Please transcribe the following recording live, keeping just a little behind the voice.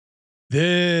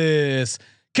This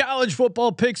college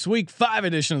football picks week 5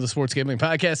 edition of the Sports Gambling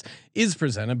Podcast is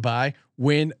presented by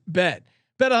WynnBet. Bet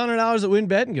 $100 at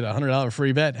WynnBet and get a $100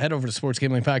 free bet. Head over to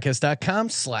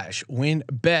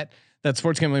sportsgamblingpodcast.com/WynnBet. That's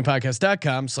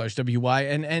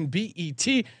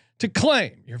sportsgamblingpodcast.com/WYNNBET to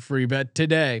claim your free bet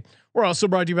today. We're also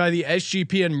brought to you by the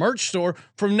SGPN merch store.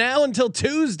 From now until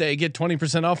Tuesday, get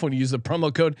 20% off when you use the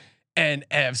promo code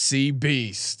NFC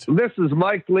Beast. This is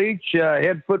Mike Leach,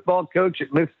 head football coach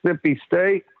at Mississippi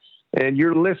State, and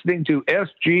you're listening to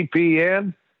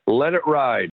SGPN. Let it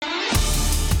ride.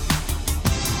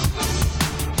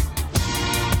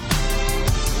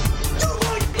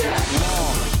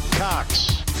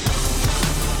 Cox.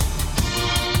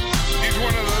 He's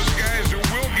one of those guys who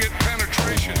will get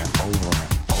penetration. Over.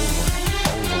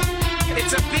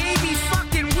 It's a baby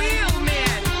fucking wheel,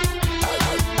 man.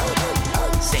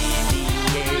 San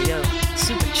Diego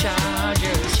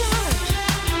Superchargers.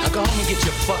 Now go home and get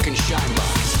your fucking shine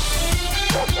box.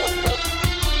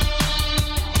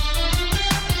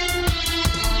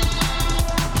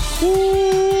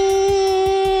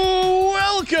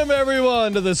 Welcome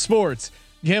everyone to the Sports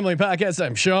Gambling Podcast.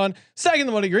 I'm Sean, stacking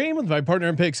the money green with my partner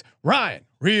in picks, Ryan,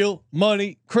 Real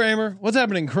Money Kramer. What's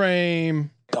happening,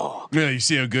 Kramer? Yeah, you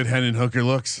see how good Hendon Hooker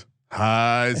looks?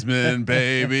 Heisman,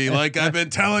 baby. Like I've been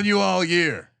telling you all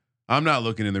year. I'm not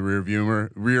looking in the rear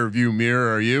view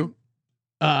mirror. Are you?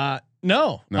 No.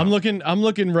 I'm looking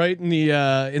right in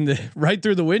the right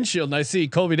through the windshield, and I see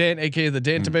Colby Dant, aka the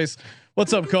Dantabase.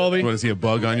 What's up, Colby? What is he, a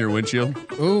bug on your windshield?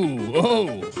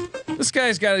 Ooh. This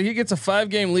guy's he gets a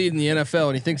 5-game lead in the NFL,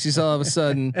 and he thinks he's all of a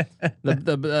sudden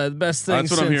the best thing.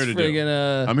 That's what I'm here to do.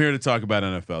 I'm here to talk about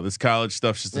NFL. This college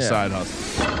stuff's just a side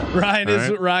hustle. Ryan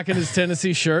is rocking his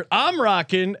Tennessee shirt. I'm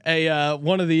rocking a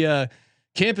one of the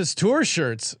campus tour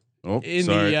shirts. Ryan's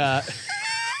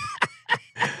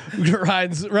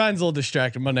a little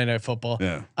distracted. Monday Night Football.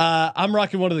 Yeah. I'm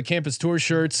rocking one of the campus tour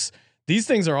shirts. These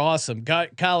things are awesome.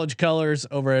 Got college colors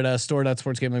over at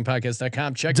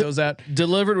store.sportsgamblingpodcast.com. Check those out.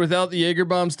 Delivered without the Jaeger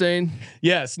bomb stain.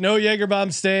 Yes, no Jaeger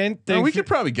bomb stain. We could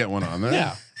probably get one on there.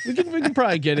 Yeah, we can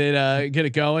probably get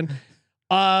it going.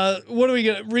 What do we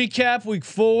get? Recap week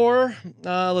 4.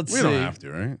 Let's see. We don't have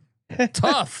to, right?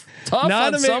 Tough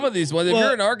on some of these ones. If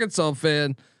you're an Arkansas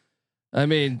fan, I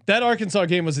mean, that Arkansas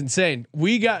game was insane.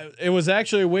 It was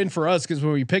actually a win for us because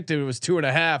when we picked it, it was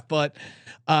 2.5. But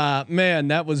man,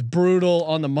 that was brutal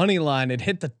on the money line. It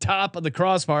hit the top of the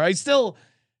crossbar. I still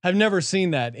have never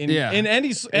seen that in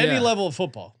any level of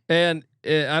football. And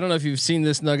I don't know if you've seen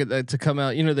this nugget to come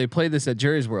out. You know, they played this at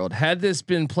Jerry's World. Had this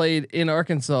been played in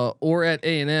Arkansas or at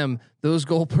A&M, those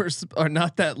goalposts are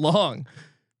not that long.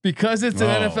 Because it's an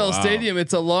NFL stadium,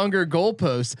 it's a longer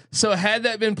goalpost. So had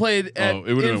that been played in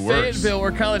Fayetteville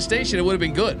or College Station, it would have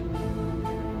been good.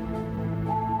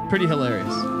 Pretty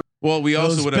hilarious. Well, we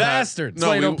also would have bastards. That's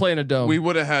why you don't play in a dome. We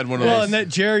would have had one of those. Well, and that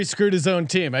Jerry screwed his own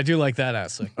team. I do like that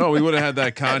aspect. Oh, we would have had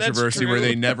that controversy where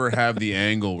they never have the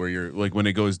angle where you're like when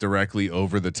it goes directly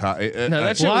over the top. No,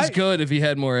 that shit was good if he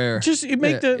had more air. Just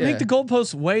make the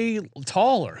goalposts way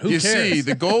taller. Who cares? See,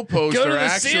 the goalposts Go to are the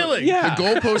actually ceiling. the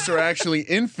goalposts are actually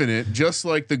infinite, just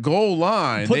like the goal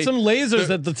line. Put some lasers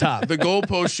at the top. The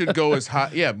goalpost should go as high.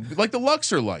 Yeah, like the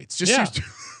Luxor lights. Just use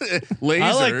lasers.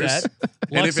 I like that.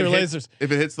 And lasers. If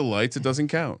it hits the lights, it doesn't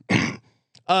count.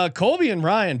 Colby and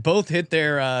Ryan both hit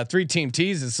their 3-team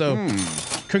teases. So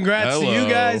congrats to you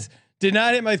guys. Did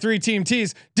not hit my 3-team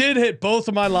tees. Did hit both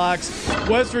of my locks.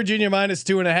 West Virginia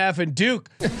 -2.5 and Duke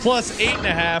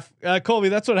 +8.5. Colby,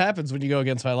 that's what happens when you go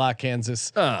against my lock,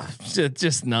 Kansas.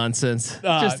 Just nonsense.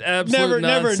 Just absolute never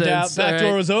nonsense. in doubt.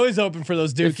 Backdoor was always open for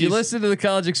those Dukies. If you listen to the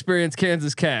college experience,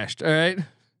 Kansas cashed. All right.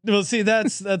 Well, see,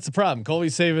 that's the problem.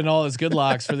 Colby's saving all his good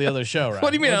locks for the other show, right? What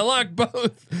do you mean? I locked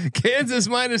both. Kansas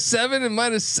 -7 and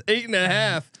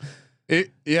 -8.5. I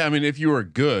mean, if you were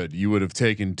good, you would have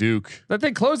taken Duke. That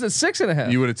thing closed at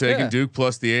 6.5. You would have taken Duke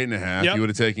plus the 8.5. Yep. You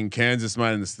would have taken Kansas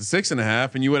minus the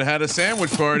 6.5, and you would have had a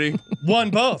sandwich party.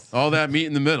 Won both. All that meat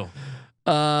in the middle.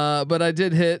 But I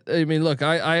did hit. I mean, look,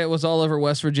 I was all over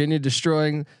West Virginia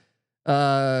destroying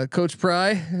Coach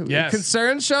Pry. Yes.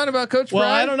 Concerns, Sean, about Coach Pry?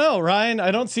 Well, I don't know, Ryan.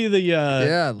 I don't see the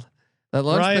that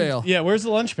lunch Ryan, pail. Yeah, where's the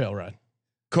lunch pail, Ryan?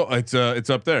 It's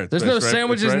up there. There's no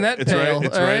sandwiches in that pail.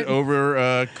 It's right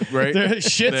over. Right. There's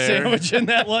shit there. sandwich in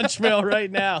that lunch pail right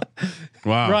now.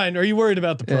 Wow. Ryan, are you worried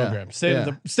about the program?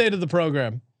 State of the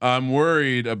program. I'm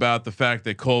worried about the fact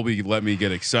that Colby let me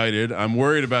get excited. I'm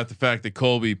worried about the fact that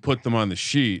Colby put them on the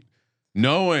sheet,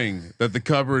 knowing that the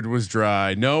cupboard was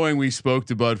dry, knowing we spoke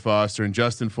to Bud Foster and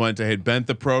Justin Fuente had bent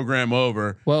the program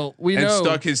over. Well, we and know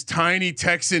stuck his tiny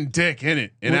Texan dick in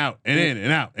it and out and in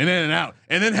and out and in and out.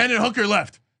 And then Hendon Hooker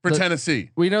left. for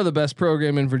Tennessee. We know the best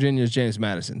program in Virginia is James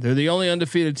Madison. They're the only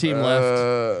undefeated team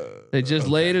left. They just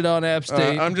laid it on App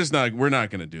State. We're not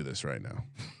going to do this right now.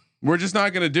 We're just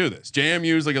not going to do this.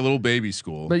 JMU is like a little baby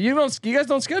school. But you guys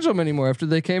don't schedule them anymore after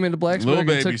they came into Blacksburg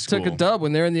and took a dub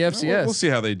when they're in the FCS. We'll see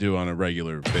how they do on a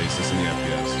regular basis in the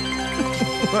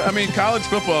FBS. But I mean, college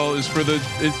football is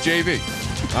it's JV.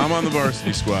 I'm on the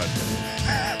varsity squad.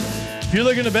 If you're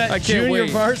looking to bet junior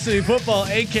varsity football,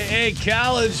 aka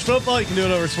college football, you can do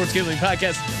it over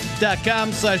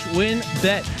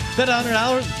sportsgamblingpodcast.com/winbet. Bet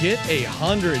 $100, get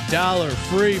 $100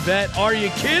 free bet. Are you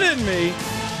kidding me?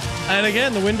 And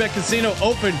again, the WinBet Casino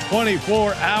open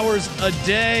 24 hours a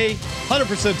day.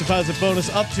 100% deposit bonus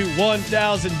up to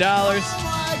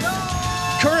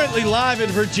 $1,000. Currently live in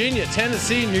Virginia,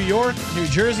 Tennessee, New York, New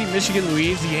Jersey, Michigan,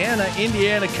 Louisiana,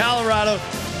 Indiana, Colorado,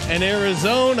 and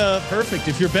Arizona. Perfect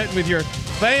if you're betting with your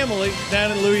family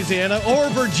down in Louisiana or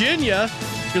Virginia.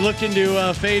 If you're looking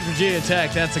to fade Virginia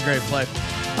Tech, that's a great play.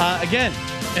 Again,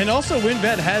 and also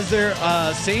WinBet has their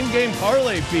same game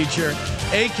parlay feature,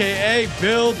 aka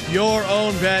build your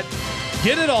own bet.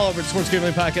 Get it all over at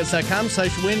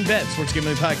sportsgamblingpodcast.com/winbet,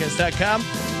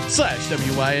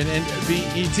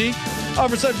 sportsgamblingpodcast.com/WYNNBET.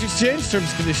 Offer subject to change. Terms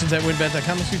and conditions at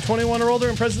winbet.com. Must be 21 or older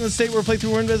and present in the state where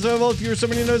playthrough WinBet is available. If you're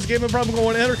somebody who knows the game, a problem, go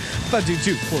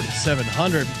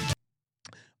 1-800-522-4700.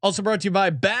 Also brought to you by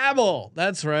Babbel.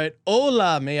 That's right.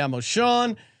 Hola, me llamo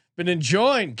Sean. Been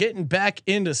enjoying getting back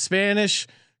into Spanish.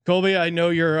 Colby, I know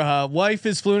your wife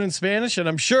is fluent in Spanish, and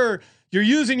I'm sure you're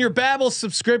using your Babbel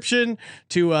subscription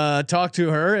to talk to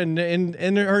her in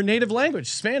her native language,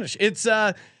 Spanish. It's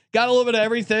got a little bit of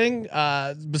everything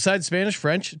besides Spanish,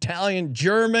 French, Italian,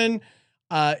 German.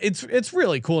 It's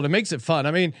really cool and it makes it fun.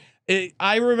 I mean,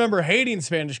 I remember hating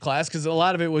Spanish class because a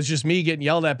lot of it was just me getting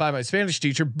yelled at by my Spanish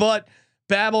teacher. But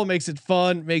Babbel makes it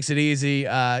fun, makes it easy.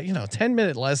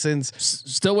 10-minute lessons.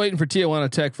 Still waiting for Tijuana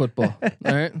Tech football.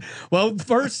 All right. Well,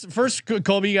 first,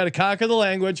 Colby, you got to conquer the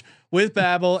language with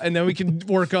Babbel, and then we can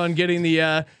work on getting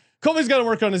the. Colby's got to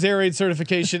work on his Air Raid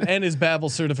certification and his Babbel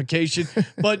certification,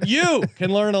 but you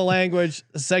can learn a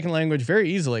second language very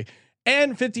easily,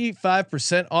 and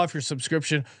 55% off your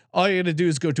subscription. All you got to do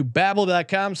is go to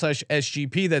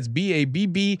babbel.com/SGP. That's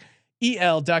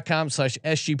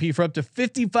BABBEL.com/SGP for up to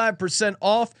 55%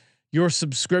 off your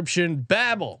subscription.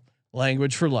 Babbel,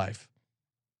 language for life.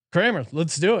 Kramer,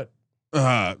 let's do it.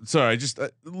 Sorry, just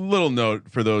a little note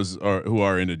for those who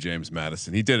are into James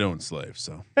Madison. He did own slaves,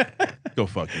 so go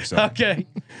fuck yourself. Okay.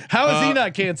 How is he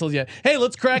not canceled yet? Hey,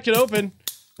 let's crack it open.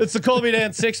 It's the Colby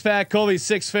Dan 6-pack, Colby's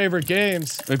 6 favorite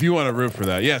games. If you want to root for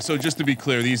that. Yeah. So just to be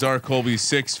clear, these are Colby's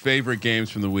 6 favorite games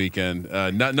from the weekend.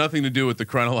 Nothing to do with the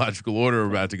chronological order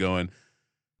we're about to go in.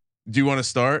 Do you want to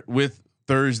start with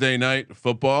Thursday night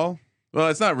football? Well,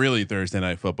 it's not really Thursday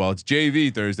night football. It's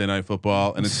JV Thursday night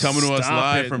football, and it's coming to us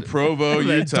live from Provo,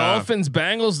 Utah. Dolphins,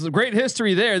 Bengals, the great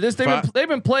history there. They've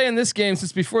been playing this game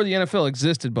since before the NFL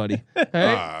existed, buddy.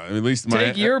 Right? At least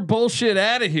take your bullshit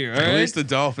out of here. At least the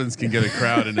Dolphins can get a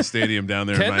crowd in the stadium down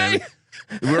there in Miami.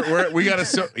 We got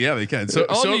to yeah, they can. So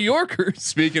all New Yorkers.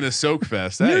 Speaking of Soak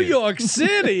Fest, New York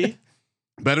City,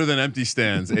 better than empty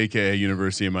stands, aka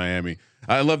University of Miami.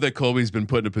 I love that Colby's been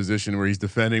put in a position where he's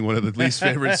defending one of the least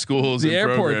favorite schools. The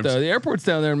airport, programs. though. The airport's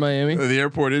down there in Miami. The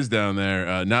airport is down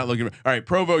there. Not looking. All right,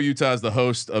 Provo, Utah is the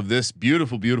host of this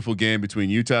beautiful, beautiful game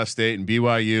between Utah State and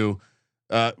BYU.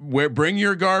 Bring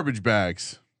your garbage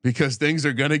bags because things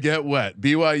are gonna get wet.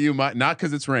 BYU might not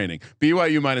because it's raining.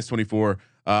 BYU -24.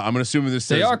 I'm gonna assume this.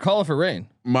 They are calling for rain.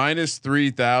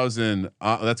 -3,000.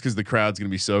 That's because the crowd's gonna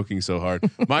be soaking so hard.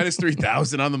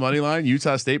 -3,000 on the money line.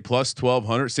 Utah State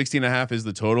 +1,200. 16.5 is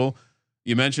the total.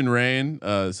 You mentioned rain,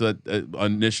 so that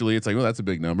initially it's like, well, that's a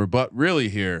big number, but really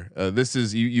here, this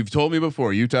is you've told me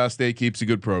before. Utah State keeps a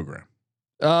good program.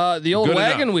 The old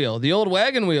wagon wheel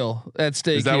at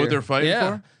stake. Is that what they're fighting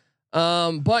for?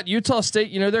 But Utah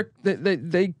State,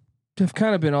 they have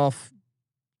kind of been off.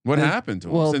 What happened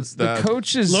to him since the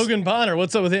coaches? Logan Bonner,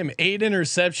 what's up with him? 8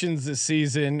 interceptions this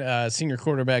season, senior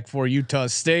quarterback for Utah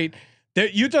State.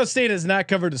 Utah State has not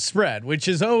covered a spread, which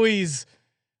is always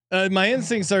my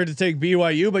instincts are to take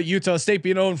BYU, but Utah State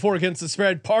being 0-4 against the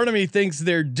spread, part of me thinks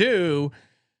they're due.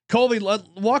 Colby,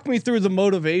 walk me through the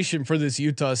motivation for this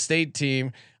Utah State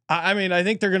team. I mean, I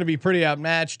think they're going to be pretty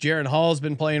outmatched. Jaron Hall's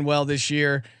been playing well this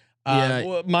year.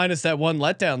 Minus that one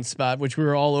letdown spot, which we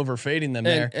were all over fading them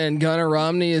there. And Gunnar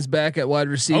Romney is back at wide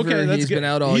receiver. Okay, he's been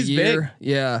out all year. Big.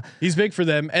 Yeah, he's big for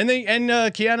them. And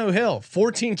Keanu Hill,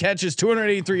 14 catches,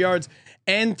 283 yards,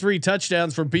 and 3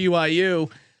 touchdowns for BYU.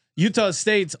 Utah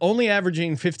State's only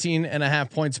averaging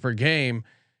 15.5 points per game.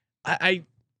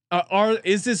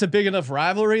 is this a big enough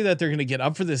rivalry that they're going to get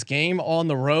up for this game on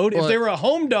the road? Well, if they were a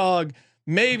home dog,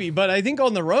 maybe, but I think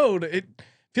on the road it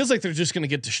feels like they're just going to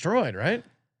get destroyed, right?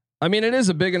 I mean, it is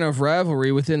a big enough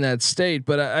rivalry within that state,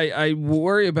 but I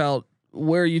worry about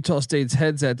where Utah State's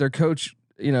head's at. Their coach,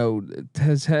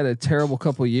 has had a terrible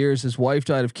couple of years. His wife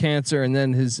died of cancer, and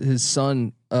then his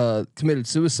son committed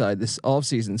suicide this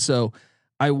offseason. So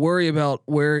I worry about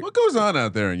what goes on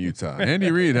out there in Utah.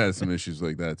 Andy Reid has some issues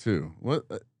like that too. What?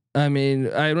 I mean,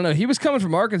 I don't know. He was coming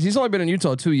from Arkansas. He's only been in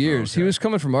Utah 2 years. Okay. He was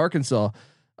coming from Arkansas.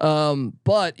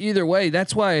 But either way,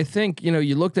 that's why I think,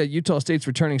 you looked at Utah State's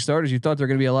returning starters. You thought they're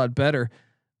going to be a lot better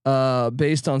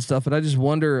based on stuff. But I just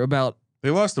wonder about. They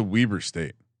lost to Weber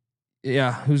State.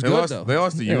 Yeah. Who's good though? They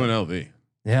lost to UNLV.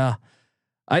 Yeah.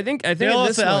 I think They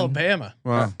lost to Alabama.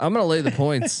 Well, I'm going to lay the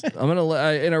points. I'm going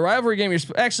to in a rivalry game.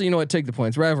 Actually, you know what? Take the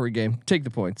points. Rivalry game. Take the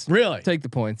points. Really? Take the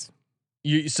points.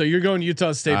 So you're going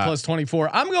Utah State plus 24.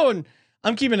 I'm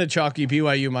keeping it chalky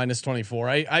BYU minus 24.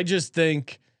 I just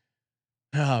think,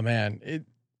 oh man,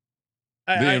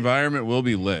 the environment will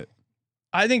be lit.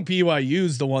 I think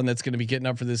BYU's the one that's going to be getting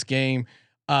up for this game.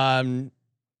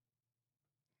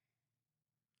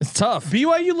 It's tough.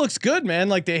 BYU looks good, man.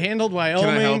 Like they handled Wyoming.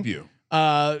 Can I help you?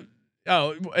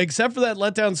 Except for that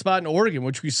letdown spot in Oregon,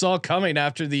 which we saw coming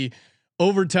after the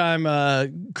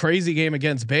overtime crazy game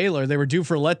against Baylor. They were due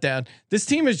for a letdown. This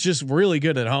team is just really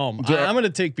good at home. I'm going to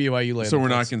take BYU later. So we're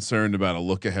not concerned about a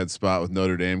look ahead spot with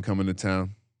Notre Dame coming to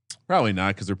town. Probably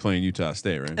not, because they're playing Utah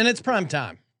State, right? And it's prime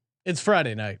time. It's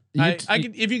Friday night. I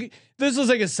could, if this was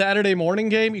like a Saturday morning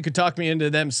game, you could talk me into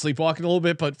them sleepwalking a little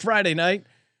bit. But Friday night,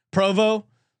 Provo,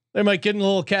 they might get in a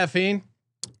little caffeine.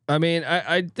 I mean,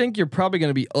 I think you're probably going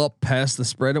to be up past the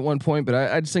spread at one point, but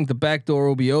I just think the back door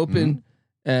will be open. Mm-hmm.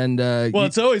 And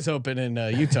it's always open in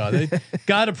Utah.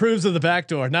 God approves of the back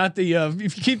door, not the.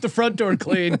 If you keep the front door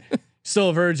clean, still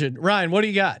a virgin. Ryan, what do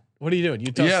you got? What are you doing?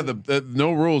 Utah. Yeah, the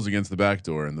no rules against the back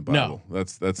door in the Bible. No.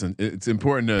 It's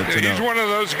important to He's know. one of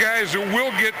those guys who will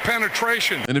get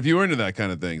penetration. And if you were into that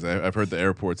kind of things, I've heard the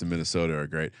airports in Minnesota are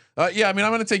great. Yeah, I mean,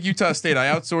 I'm going to take Utah State. I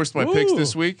outsourced my picks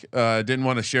this week. Didn't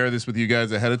want to share this with you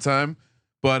guys ahead of time,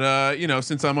 but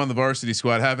since I'm on the varsity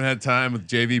squad, haven't had time with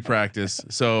JV practice.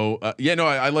 So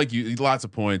I like you. Lots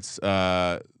of points.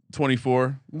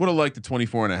 24. Would have liked the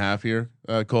 24.5 here,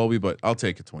 Colby, but I'll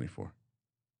take it 24.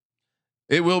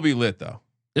 It will be lit though.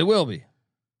 It will be.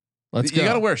 Let's go. You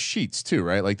got to wear sheets too,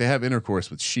 right? Like they have intercourse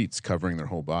with sheets covering their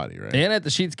whole body, right? And at the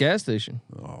Sheetz gas station.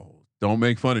 Oh, don't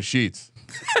make fun of sheets.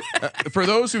 For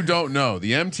those who don't know,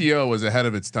 the MTO was ahead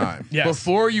of its time. Yes.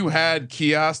 Before you had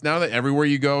kiosks, now that everywhere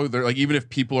you go, they're like, even if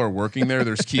people are working there,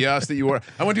 there's kiosks that you are.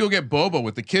 I went to go get boba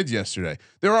with the kids yesterday.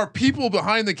 There are people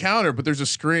behind the counter, but there's a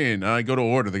screen. I go to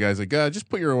order. The guy's like, just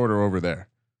put your order over there.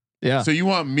 Yeah. So you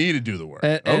want me to do the work?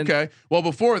 And okay. Well,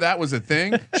 before that was a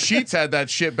thing, Sheets had that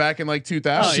shit back in like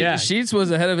 2000. Oh, yeah. Sheetz was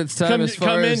ahead of its time as far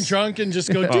come as in drunk and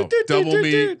just go double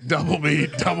meat, double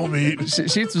meat, double meat.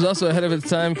 Sheetz was also ahead of its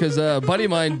time because a buddy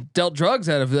of mine dealt drugs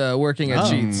out of working at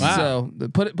Sheetz. Wow. So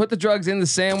put the drugs in the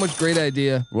sandwich. Great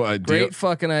idea. Great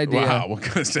fucking idea. Wow, what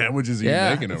kind of sandwiches are you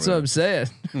making over that's there? what I'm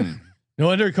saying. No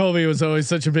wonder Colby was always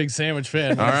such a big sandwich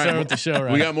fan. All right, start with the show.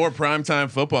 Right. We got more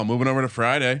primetime football. Moving over to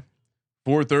Friday,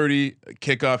 4:30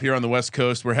 kickoff here on the West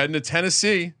Coast. We're heading to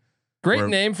Tennessee. Great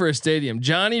name for a stadium,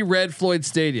 Johnny Red Floyd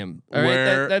Stadium. All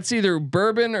right, that's either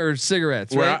bourbon or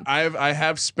cigarettes, right? I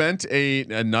have spent a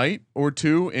night or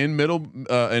two in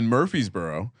in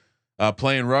Murfreesboro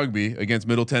playing rugby against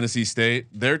Middle Tennessee State.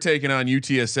 They're taking on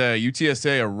UTSA.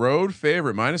 UTSA a road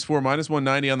favorite, -4,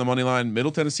 -190 on the money line.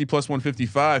 Middle Tennessee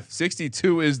 +155.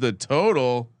 62 is the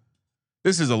total.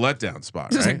 This is a letdown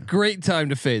spot. This is a right? great time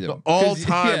to fade them.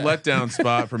 All-time letdown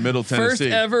spot for Middle Tennessee.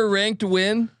 First ever ranked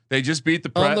win. They just beat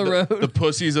the road. the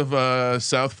pussies of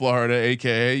South Florida,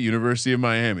 aka University of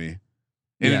Miami,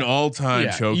 in an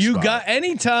all-time choke You spot. got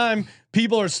anytime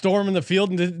people are storming the field,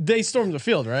 and they stormed the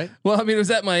field, right? Well, I mean, it was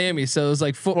at Miami, so it was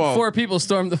like four people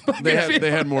stormed the fucking field.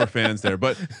 They had more fans there,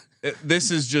 but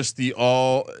this is just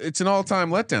it's an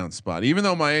all-time letdown spot. Even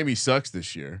though Miami sucks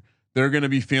this year, they're going to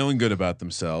be feeling good about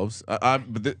themselves. I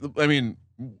mean,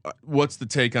 what's the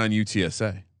take on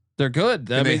UTSA? They're good.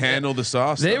 They handle the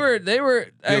sauce. They were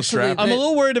actually. I'm a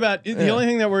little worried about the only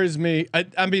thing that worries me.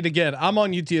 I mean, again, I'm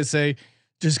on UTSA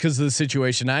just because of the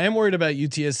situation. I am worried about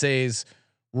UTSA's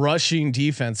rushing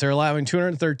defense. They're allowing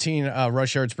 213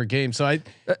 rush yards per game. So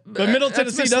but Middle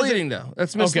Tennessee misleading though.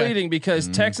 That's misleading because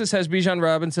Texas has Bijan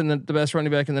Robinson, the best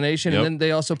running back in the nation, and then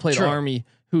they also played Army,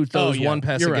 who throws one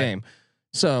pass a game.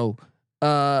 So,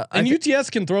 and UTS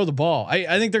can throw the ball.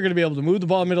 I think they're going to be able to move the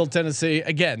ball in Middle Tennessee.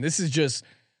 Again, this is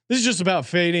This is just about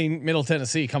fading Middle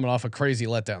Tennessee coming off a crazy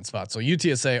letdown spot. So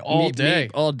UTSA all Meep, day.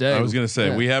 meep, all day. I was gonna say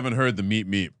Yeah. we haven't heard the meep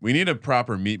meep. We need a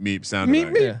proper meep meep sound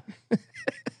Meep, effect. Yeah.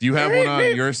 Do you have one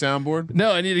on your soundboard?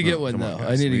 No, I need to get Oh, one come on, though. I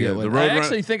guys. need to We get got one. the I Roadrunner-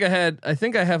 actually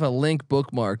think I have a link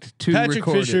bookmarked to Patrick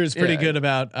record Fisher it. is pretty Yeah. good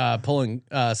about pulling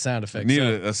sound effects. Need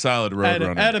So a solid road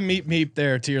runner. add a meep meep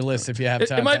there to your list if you have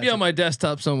time. It might be Patrick. on my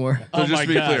desktop somewhere. So Oh just my to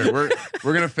be God. clear,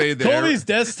 we're gonna fade the Colby's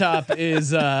desktop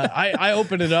is I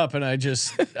open it up and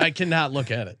I cannot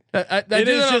look at it. I It do is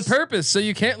that just- on purpurpose so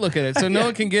you can't look at it, so no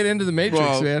one can get into the matrix,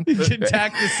 Well, man.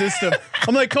 Attack the system.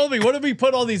 I'm like, Colby, what if we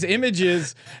put all these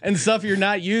images and stuff you're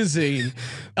not using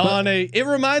on a? It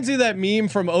reminds me of that meme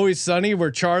from Always Sunny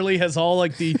where Charlie has all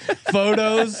like the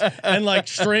photos and like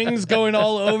strings going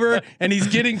all over, and he's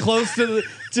getting close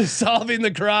to solving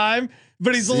the crime.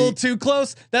 But he's a little too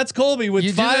close. That's Colby with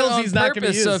You do that files on he's not going to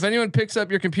purpose, use. so if anyone picks up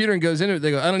your computer and goes into it,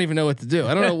 they go, I don't even know what to do.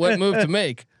 I don't know what move to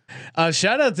make.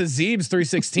 Shout out to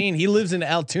Zeebs316. He lives in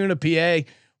Altoona, PA,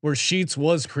 where Sheets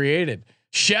was created.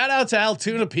 Shout out to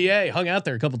Altoona, PA. Hung out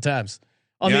there a couple times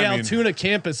on the Altoona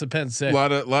campus of Penn State.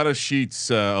 A lot of sheets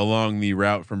along the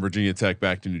route from Virginia Tech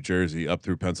back to New Jersey up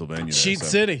through Pennsylvania. Sheet there,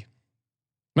 so. City.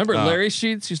 Remember Larry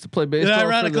Sheets used to play It baseball.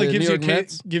 ironically for the gives New you, York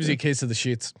Mets? gives you a case of the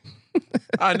Sheets.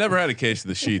 I never had a case of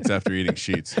the sheets after eating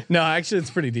sheets. No, actually, it's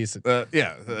pretty decent.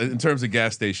 Yeah, in terms of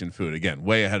gas station food, again,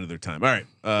 way ahead of their time. All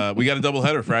right, we got a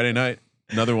doubleheader Friday night.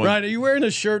 Another one. Right? Are you wearing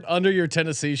a shirt under your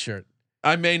Tennessee shirt?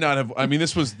 I may not have. I mean,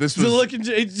 this was. So looking,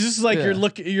 it's just like Yeah.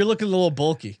 you're looking a little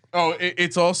bulky. Oh,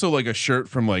 it's also like a shirt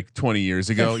from like 20 years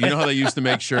ago. You know how they used to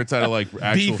make shirts out of like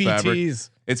actual Beefy fabric. tees.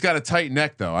 It's got a tight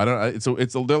neck though. I don't.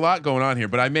 There's a lot going on here,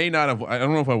 but I may not have. I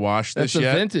don't know if I washed That's this a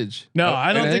yet. vintage. No, Oh,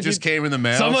 I don't and think it just you- came in the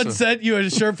mail. Someone so- sent you a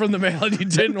shirt from the mail and you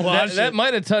didn't wash That it.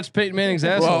 might have touched Peyton Manning's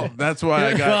asshole. Well, that's why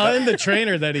I got. Well, and the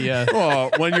trainer that he.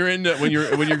 Well, when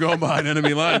you're going behind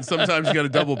enemy lines, sometimes you got to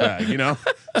double bag, you know.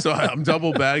 So I'm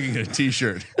double bagging a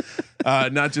t-shirt,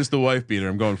 not just the wife beater.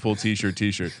 I'm going full t-shirt.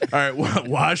 All right,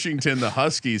 Washington, the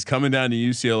Huskies coming down to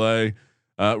UCLA.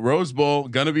 Rose Bowl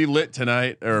gonna be lit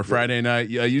tonight or Friday night.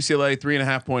 UCLA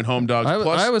 3.5 point home dogs.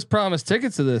 I was promised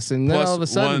tickets to this, and then all of a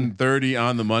Plus sudden, 130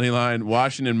 on the money line.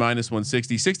 Washington minus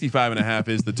 160. 65.5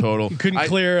 is the total. Couldn't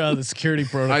clear the security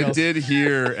protocols. I did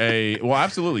hear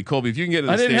absolutely, Colby. If you can get,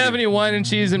 I didn't have any wine and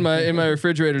cheese in my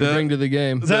refrigerator to bring to the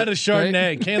game. Is that a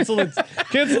Chardonnay? Cancel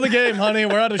the game, honey.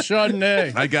 We're out of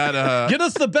Chardonnay. I got Get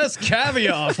us the best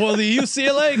caviar for the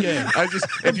UCLA game.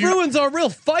 The Bruins are real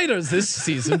fighters this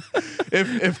season.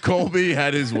 If Colby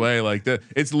had his way like that,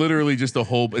 it's literally just a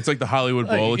whole. It's like the Hollywood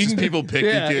Bowl. It's you just can- people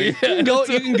picnicking.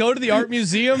 You can go to the art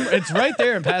museum. It's right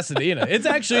there in Pasadena. It's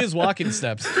actually his walking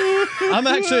steps. I'm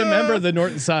actually a member of the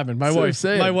Norton Simon. My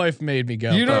wife made me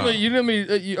go. You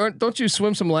normally don't you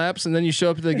swim some laps and then you show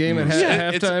up to the game at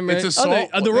halftime? It's a right?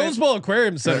 salt. the Rose Bowl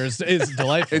Aquarium Center is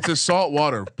delightful. It's a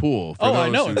saltwater pool. For Oh, I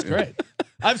those know who- it's great.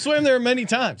 I've swam there many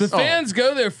times. The fans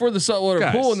go there for the saltwater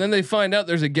Guys. pool, and then they find out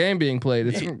there's a game being played.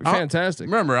 It's fantastic.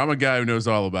 Remember, I'm a guy who knows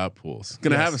all about pools.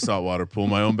 Gonna have a saltwater pool in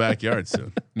my own backyard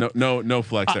soon. No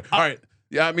flex there. All right.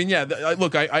 Yeah, I mean, yeah.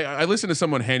 Look, I listened to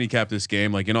someone handicap this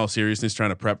game, like in all seriousness, trying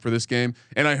to prep for this game,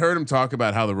 and I heard him talk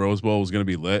about how the Rose Bowl was going to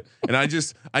be lit, and I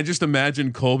just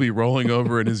imagine Colby rolling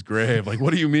over in his grave, like,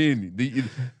 what do you mean?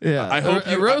 Yeah, I hope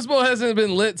Rose Bowl hasn't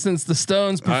been lit since the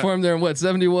Stones performed there in what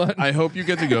 71. I hope you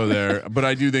get to go there, but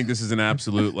I do think this is an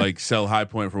absolute like sell high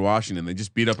point for Washington. They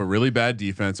just beat up a really bad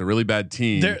defense, a really bad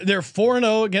team. They're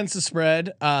 4-0 against the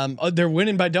spread. They're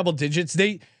winning by double digits.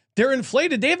 They're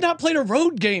inflated. They have not played a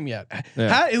road game yet.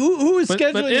 Yeah. Who is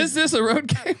scheduling? But is this a road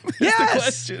game? Is Yes. the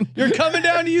question. You're coming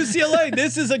down to UCLA.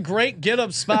 This is a great get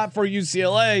up spot for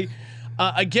UCLA.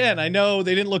 Again, I know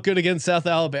they didn't look good against South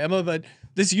Alabama, but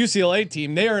this UCLA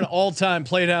team, they are an all time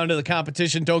play down to the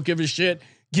competition. Don't give a shit.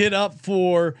 Get up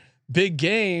for big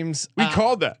games. We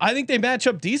called that. I think they match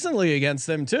up decently against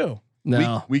them too.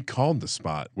 No. We called the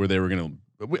spot where they were going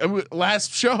to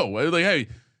last show. Like, hey,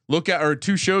 look at or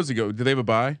 2 shows ago. Did they have a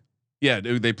bye? Yeah,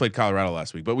 they played Colorado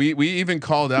last week, but we even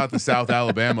called out the South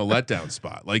Alabama letdown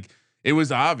spot. Like it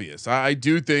was obvious. I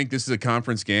do think this is a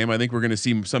conference game. I think we're going to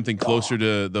see something closer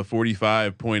to the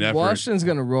 45 point effort. Washington's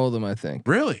going to roll them, I think.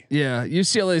 Really? Yeah,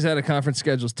 UCLA's out of conference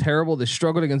schedule's terrible. They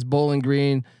struggled against Bowling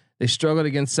Green. They struggled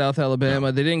against South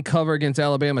Alabama. They didn't cover against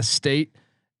Alabama State,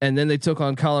 and then they took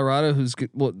on Colorado, who's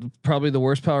probably the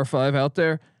worst Power 5 out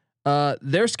there.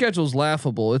 Their schedule's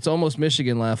laughable. It's almost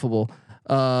Michigan laughable.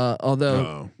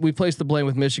 Although we placed the blame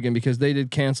with Michigan because they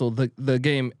did cancel the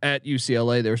game at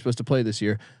UCLA they were supposed to play this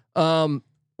year.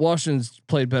 Washington's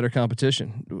played better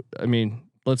competition. I mean,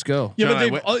 Let's go. Yeah,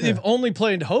 John, but they've only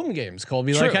played home games,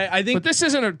 Colby. True. Like I think but this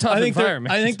isn't a tough I think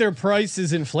environment. I think their price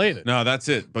is inflated. No, that's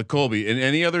it. But Colby, in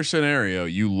any other scenario,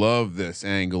 you love this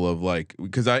angle of like,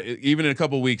 because even in a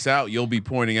couple weeks out, you'll be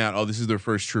pointing out, oh, this is their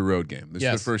first true road game. This is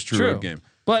their first true road game.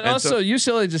 But And also,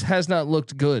 UCLA just has not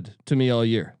looked good to me all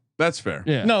year. That's fair.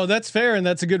 Yeah. No, that's fair, and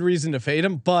that's a good reason to fade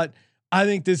them. But I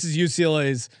think this is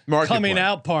UCLA's Market coming play.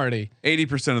 out party.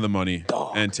 80% of the money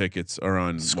and tickets are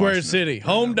on Square Washington City, right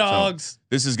home now. So dogs.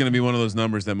 this is going to be one of those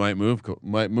numbers that might move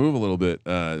a little bit.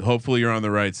 Hopefully you're on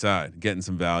the right side, getting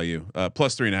some value.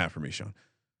 Plus 3.5 for me, Sean.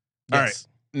 All right. Yes.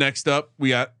 Next up, we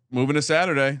got moving to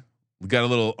Saturday. We got a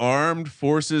little armed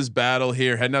forces battle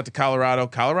here. Heading out to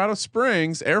Colorado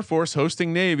Springs. Air Force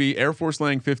hosting Navy. Air Force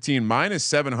laying 15 minus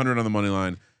 700 on the money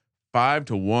line.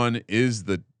 5-1 is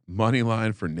the money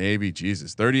line for Navy.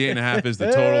 Jesus, 38.5 is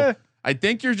the total. I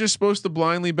think you're just supposed to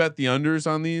blindly bet the unders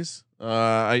on these.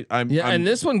 And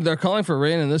this one they're calling for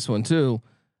rain in this one too.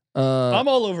 I'm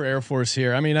all over Air Force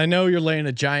here. I mean, I know you're laying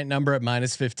a giant number at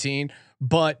minus 15,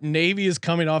 but Navy is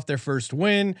coming off their first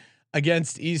win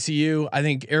against ECU. I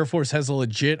think Air Force has a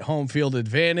legit home field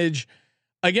advantage.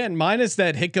 Again, minus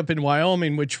that hiccup in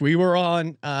Wyoming, which we were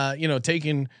on,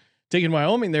 taking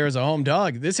Wyoming there as a home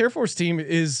dog. This Air Force team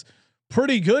is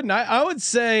pretty good. And I would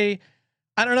say,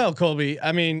 I don't know, Colby.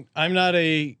 I mean, I'm not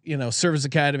a, service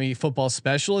academy football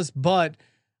specialist, but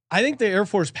I think the Air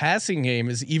Force passing game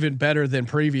is even better than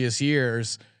previous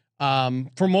years. From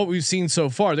what we've seen so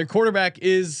far, their quarterback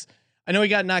is, I know he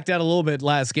got knocked out a little bit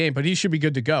last game, but he should be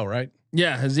good to go, right?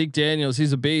 Yeah. Zeke Daniels,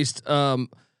 he's a beast.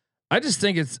 I just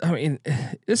think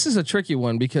this is a tricky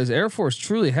one because Air Force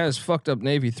truly has fucked up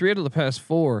Navy 3 out of the past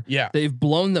 4. Yeah. They've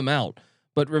blown them out.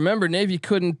 But remember, Navy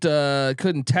couldn't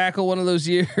tackle one of those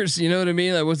years. You know what I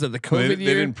mean? That was it the COVID year.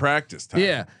 They didn't practice time.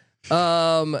 Yeah.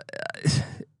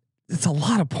 It's a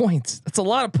lot of points. It's a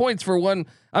lot of points for one.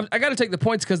 I got to take the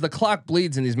points because the clock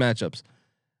bleeds in these matchups.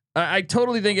 I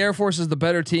totally think Air Force is the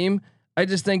better team. I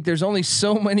just think there's only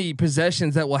so many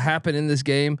possessions that will happen in this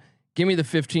game. Give me the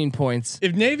 15 points.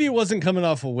 If Navy wasn't coming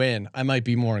off a win, I might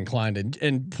be more inclined.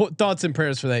 And put thoughts and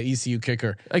prayers for that ECU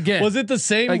kicker. Again, was it the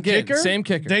same kicker? Same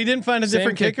kicker. They didn't find a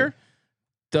different kicker.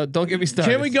 Don't get me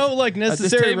started. Can we go like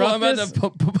necessary roughness?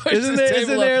 Isn't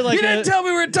there like you didn't tell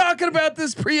me we were talking about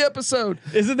this pre-episode?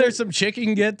 Isn't there some chick you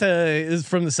can get is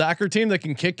from the soccer team that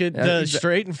can kick it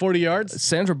straight in 40 yards?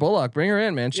 Sandra Bullock, bring her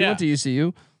in, man. She went to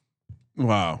ECU.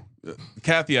 Wow.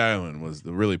 Kathy Ireland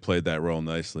really played that role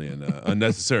nicely in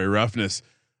Unnecessary Roughness.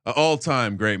 All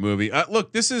time great movie.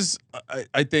 Look, this is,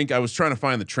 I think I was trying to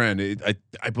find the trend.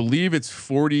 I believe it's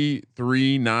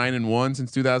 43-9-1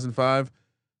 since 2005.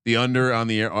 The under on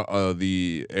the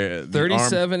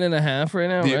 37.5 right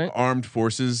now, the right? armed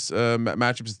forces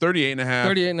matchups is 38.5.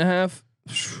 38.5.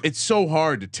 It's so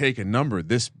hard to take a number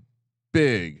this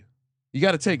big. You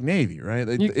got to take Navy, right?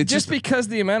 It's just because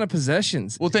the amount of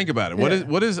possessions. Well, think about it.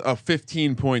 What is a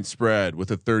 15-point spread with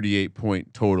a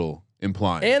 38-point total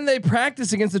implying? And they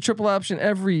practice against the triple option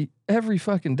every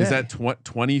fucking day. Is that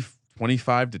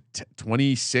 25 to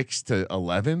 26 to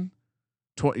 11?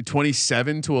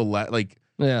 27 to 11? Like,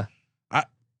 yeah.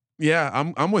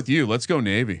 I'm with you. Let's go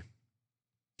Navy.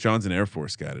 Sean's an Air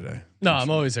Force guy today. No, I'm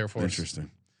always Air Force.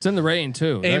 Interesting. It's in the rain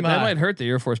too. That might hurt the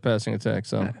Air Force passing attack.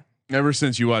 So ever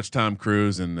since you watched Tom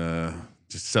Cruise and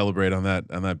just celebrate on that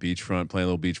beachfront, playing a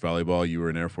little beach volleyball, you were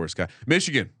an Air Force guy.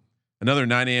 Michigan, another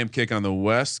 9 a.m. kick on the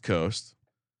West Coast,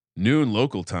 noon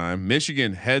local time.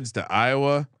 Michigan heads to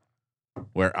Iowa,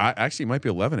 where I actually might be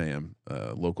 11 a.m.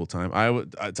 Local time. Iowa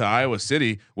to Iowa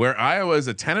City, where Iowa is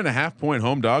a 10.5 point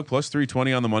home dog, plus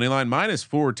 320 on the money line, minus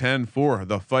 410 for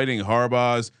the Fighting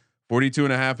Harbaughs.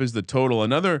 42.5 is the total.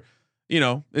 Another,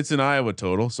 it's an Iowa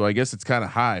total, so I guess it's kind of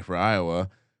high for Iowa.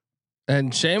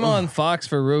 And shame on Fox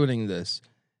for ruining this.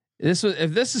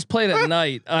 If this is played at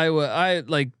night,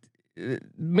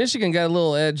 Michigan got a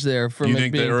little edge there from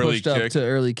it being pushed up to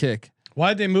early kick.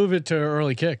 Why'd they move it to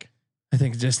early kick? I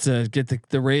think just to get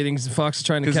the ratings. Fox is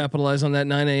trying to capitalize on that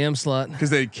 9 a.m. slot because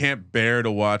they can't bear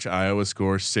to watch Iowa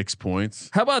score 6 points.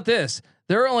 How about this?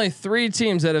 There are only 3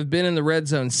 teams that have been in the red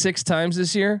zone 6 times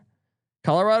this year: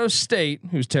 Colorado State,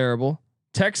 who's terrible,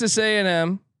 Texas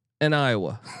A&M, and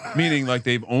Iowa. Meaning, like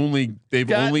they've only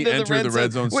entered the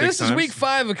red zone 6 times. This is week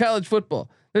 5 of college football.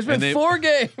 There's been 4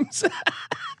 games,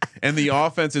 and the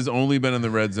offense has only been in the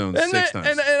red zone 6 times.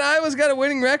 And Iowa's got a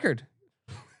winning record.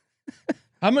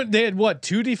 They had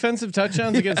 2 defensive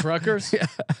touchdowns against Rutgers. Yeah.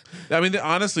 I mean,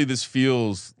 honestly, this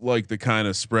feels like the kind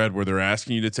of spread where they're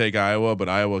asking you to take Iowa, but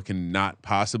Iowa cannot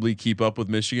possibly keep up with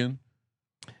Michigan.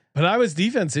 But Iowa's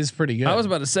defense is pretty good. I was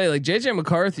about to say, like JJ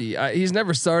McCarthy, he's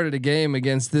never started a game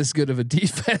against this good of a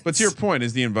defense. But to your point,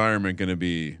 is the environment going to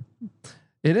be?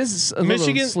 It is a little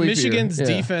sleepier. Michigan's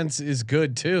defense is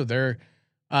good too. They're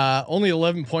only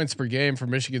 11 points per game for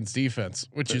Michigan's defense,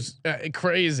 which is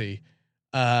crazy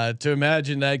to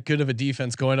imagine that good of a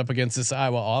defense going up against this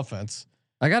Iowa offense.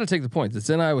 I got to take the points. It's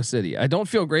in Iowa City. I don't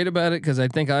feel great about it because I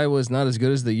think Iowa's not as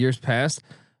good as the years past,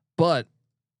 but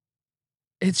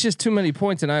it's just too many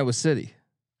points in Iowa City.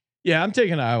 Yeah, I'm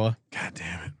taking Iowa. God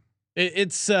damn it!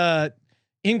 It's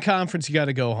in conference. You got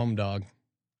to go home dog.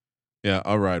 Yeah,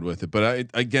 I'll ride with it.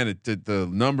 But the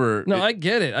number. No, I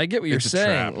get it. I get what you're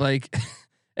saying. Like,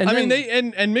 and I mean,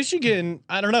 and Michigan.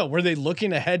 I don't know. Were they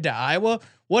looking ahead to Iowa?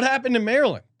 What happened to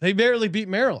Maryland? They barely beat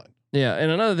Maryland. Yeah,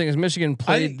 and another thing is Michigan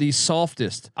played the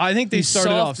softest. I think they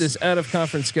started off this out of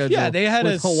conference schedule. Yeah, they had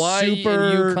with a Hawaii, super,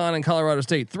 and UConn, and Colorado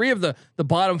State. 3 of the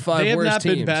bottom 5 They have worst not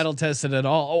teams. been battle tested at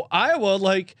all. Oh, Iowa,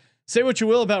 like say what you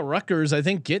will about Rutgers, I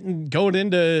think going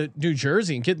into New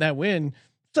Jersey and getting that win,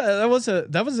 that was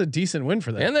a decent win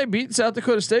for them. And they beat South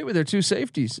Dakota State with their 2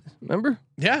 safeties. Remember?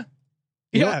 Yeah,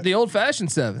 The old fashioned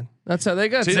 7. That's how they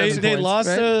got. See, 7 they points, lost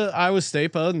right? to Iowa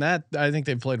State, but other than that, I think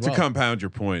they played well. To compound your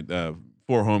point,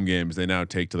 4 home games they now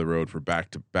take to the road for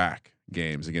back-to-back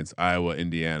games against Iowa,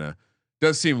 Indiana.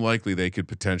 Does seem likely they could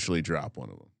potentially drop one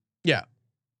of them. Yeah,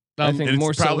 I think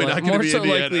more so, probably not gonna be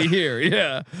likely here.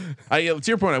 Yeah. To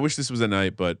your point, I wish this was at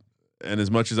night, and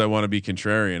as much as I want to be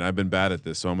contrarian, I've been bad at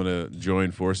this, so I'm going to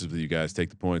join forces with you guys. Take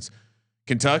the points.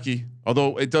 Kentucky,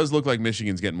 although it does look like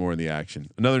Michigan's getting more in the action.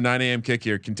 Another 9 a.m. kick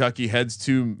here. Kentucky heads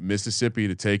to Mississippi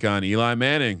to take on Eli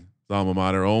Manning, alma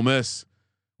mater, Ole Miss.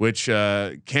 Which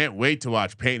can't wait to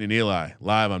watch Peyton and Eli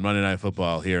live on Monday Night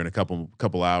Football here in a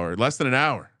couple hours, less than an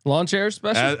hour. Lawn chair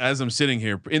special. As I'm sitting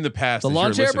here in the past, The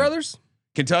Lawn Chair Brothers.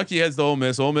 Kentucky heads to Ole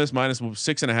Miss. Ole Miss minus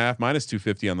 6.5, minus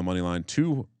 250 on the money line.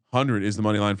 200 is the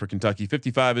money line for Kentucky.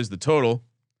 55 is the total.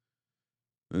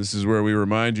 This is where we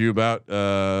remind you about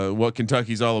what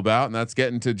Kentucky's all about, and that's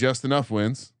getting to just enough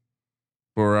wins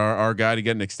for our guy to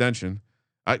get an extension.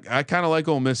 I kind of like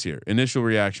Ole Miss here. Initial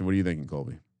reaction. What are you thinking,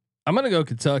 Colby? I'm gonna go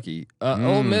Kentucky.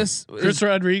 Ole Miss. Chris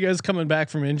Rodriguez coming back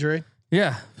from injury.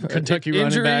 Yeah, Kentucky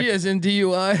injury running back. as in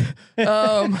DUI.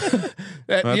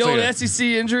 The old SEC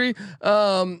injury.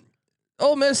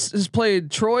 Ole Miss has played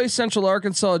Troy, Central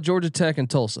Arkansas, Georgia Tech, and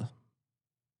Tulsa.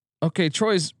 Okay,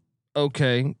 Troy's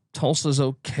okay. Tulsa's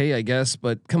okay, I guess,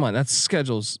 but come on, that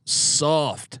schedule's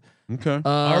soft. Okay.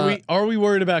 Are we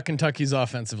worried about Kentucky's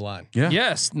offensive line? Yeah.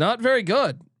 Yes, not very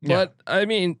good. But I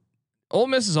mean, Ole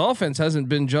Miss's offense hasn't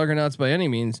been juggernauts by any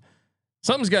means.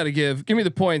 Something's got to give. Give me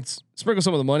the points. Sprinkle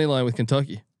some of the money line with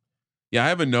Kentucky. Yeah, I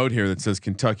have a note here that says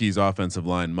Kentucky's offensive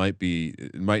line might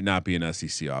not be an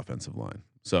SEC offensive line.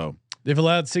 So they've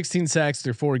allowed 16 sacks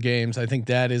through 4 games. I think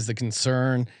that is the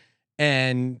concern.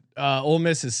 And Ole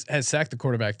Miss has sacked the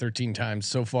quarterback 13 times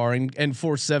so far and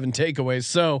forced 7 takeaways.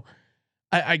 So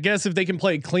I guess if they can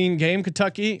play a clean game,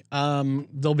 Kentucky,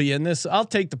 they'll be in this. I'll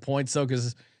take the points though,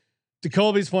 because to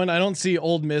Colby's point, I don't see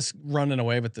Ole Miss running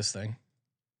away with this thing.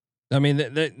 I mean,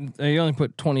 they only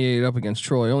put 28 up against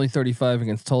Troy, only 35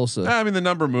 against Tulsa. I mean, the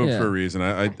number moved for a reason.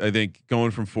 I think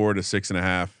going from 4 to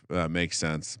 6.5 makes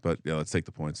sense. But yeah, let's take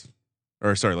the points.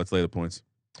 Let's lay the points.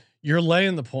 You're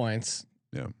laying the points.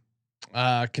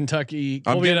 Yeah. Kentucky.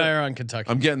 Colby and I are on Kentucky.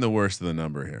 I'm getting the worst of the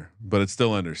number here, but it's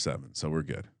still under 7, so we're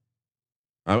good.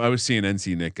 I was seeing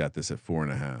NC Nick got this at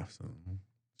 4.5. So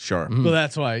sharp. Well,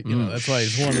 that's why that's why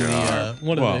he's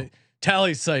one of the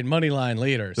tally site money line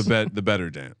leaders. The better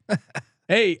Dan.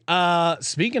 Hey,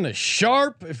 speaking of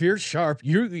sharp, if you're sharp,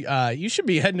 you should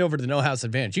be heading over to the No House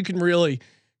Advantage. You can really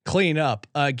clean up.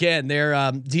 Again, their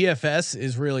DFS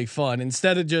is really fun.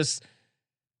 Instead of just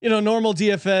normal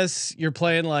DFS, you're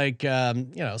playing like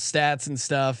stats and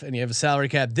stuff, and you have a salary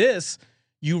cap. This,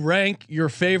 you rank your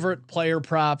favorite player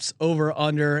props over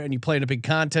under, and you play in a big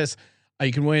contest.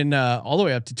 You can win all the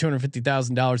way up to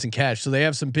 $250,000 in cash. So they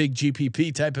have some big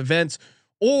GPP type events,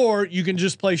 or you can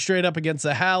just play straight up against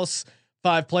the house.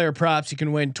 5 player props. You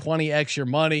can win 20x your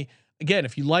money. Again,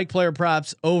 if you like player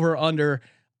props over under,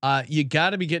 you got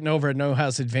to be getting over at No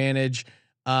House Advantage.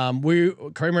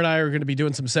 Kramer and I are going to be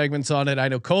doing some segments on it. I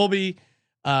know Colby,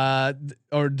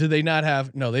 or do they not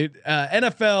have? No, they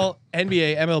NFL,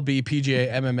 NBA, MLB,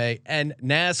 PGA, MMA, and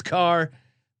NASCAR.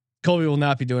 Colby will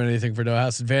not be doing anything for No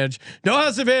House Advantage.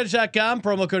 NoHouseAdvantage.com,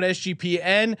 promo code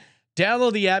SGPN.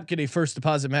 Download the app, get a first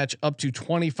deposit match up to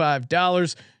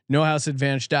 $25.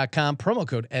 NoHouseAdvantage.com, promo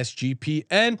code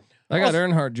SGPN. I got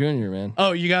Earnhardt Jr., man.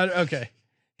 Oh, you got it? Okay.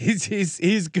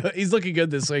 He's good. He's looking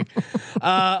good this week.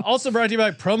 Also brought to you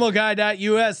by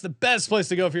PromoGuy.us, the best place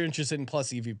to go if you're interested in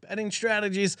plus EV betting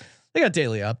strategies. They got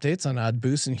daily updates on odd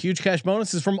boosts and huge cash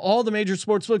bonuses from all the major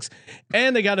sports books,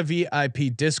 and they got a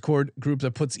VIP Discord group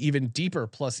that puts even deeper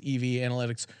plus EV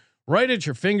analytics right at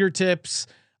your fingertips.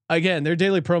 Again, their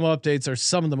daily promo updates are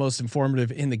some of the most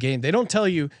informative in the game. They don't tell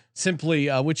you simply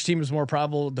which team is more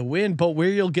probable to win, but where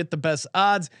you'll get the best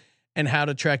odds and how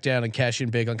to track down and cash in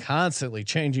big on constantly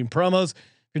changing promos.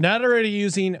 If you're not already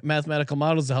using mathematical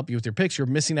models to help you with your picks, you're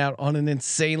missing out on an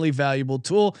insanely valuable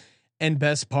tool. And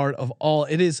best part of all,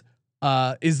 it is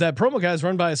that Promo Guy is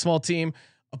run by a small team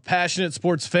of passionate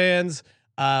sports fans.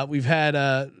 We've had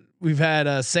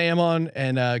Sam on,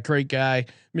 and a great guy,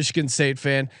 Michigan State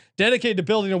fan, dedicated to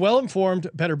building a well-informed,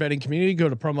 better betting community. Go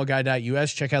to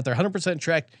promoguy.us, check out their 100%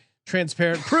 tracked,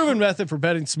 transparent, proven method for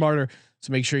betting smarter.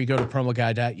 So make sure you go to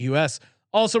promoguy.us.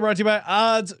 Also brought to you by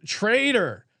Odds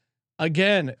Trader.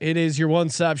 Again, it is your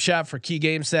one-stop shop for key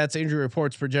game stats, injury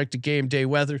reports, projected game day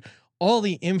weather, all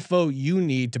the info you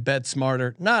need to bet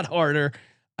smarter, not harder.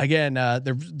 Again,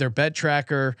 their bet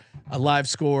tracker, live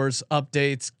scores,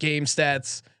 updates, game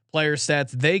stats, player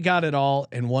stats. They got it all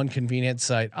in one convenient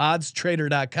site.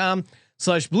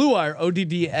 oddstrader.com/Blue Wire,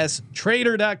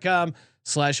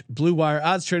 ODDStrader.com/Blue Wire.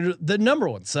 Odds Trader, the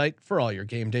 #1 site for all your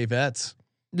game day bets.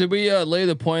 Did we lay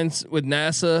the points with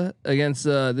NASA against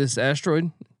this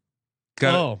asteroid?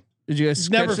 Oh, Did you guys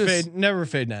never catch this? never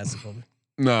fade NASA. Colby.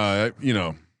 No,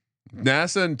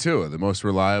 NASA and Tua, the most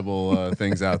reliable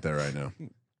things out there right now.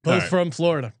 Both from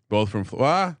Florida. Both from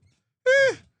Florida.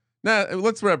 Nah,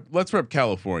 let's rep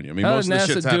California. I mean, How most did of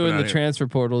the shit's NASA do happening in the out here. transfer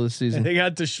portal this season? They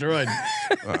got destroyed.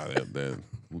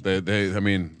 I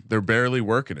mean, they're barely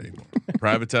working anymore.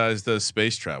 Privatized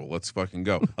space travel. Let's fucking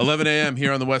go. 11 a.m.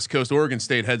 here on the West Coast. Oregon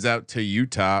State heads out to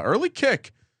Utah. Early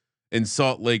kick in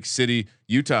Salt Lake City.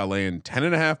 Utah laying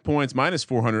 10.5 points,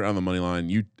 -400 on the money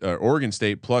line. Oregon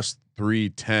State plus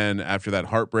 310 after that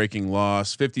heartbreaking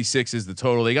loss. 56 is the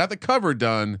total. They got the cover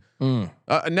done.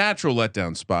 A natural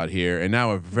letdown spot here, and now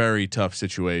a very tough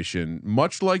situation.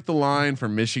 Much like the line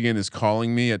from Michigan is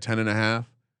calling me at 10.5.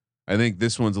 I think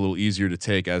this one's a little easier to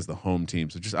take as the home team.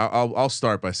 So just I'll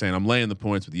start by saying I'm laying the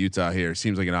points with Utah here.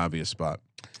 Seems like an obvious spot.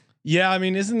 Yeah, I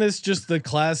mean, isn't this just the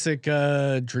classic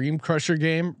dream crusher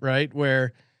game, right?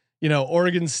 Where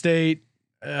Oregon State,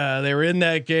 they were in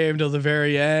that game till the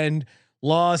very end,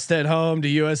 lost at home to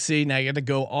USC. Now you got to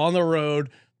go on the road,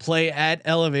 play at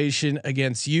elevation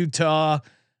against Utah.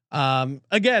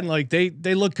 Again, like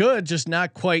they look good, just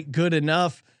not quite good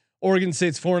enough. Oregon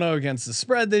State's 4-0 against the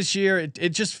spread this year.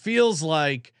 It just feels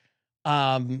like,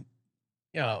 and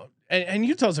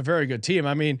Utah's a very good team.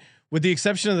 I mean, with the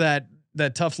exception of that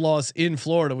tough loss in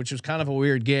Florida, which was kind of a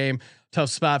weird game, tough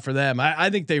spot for them.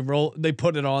 I think they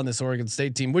put it on this Oregon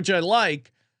State team, which I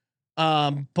like.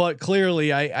 But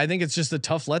clearly I think it's just a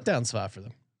tough letdown spot for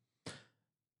them.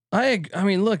 I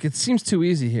mean, look, it seems too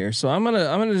easy here, so I'm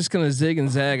just gonna zig and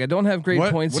zag. I don't have great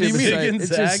points. What do you here, mean? but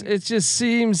Zig and zag? it just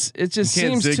seems zig too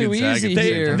and zag easy at the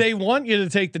same here. time. They want you to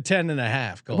take the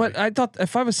 10.5. But I thought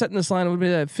if I was setting this line, it would be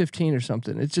at 15 or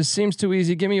something. It just seems too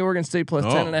easy. Give me Oregon State plus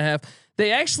 10.5.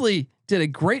 They actually did a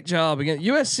great job again.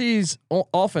 USC's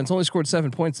offense only scored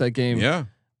 7 points that game. Yeah.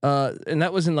 And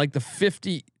that was in like the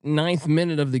 59th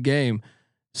minute of the game.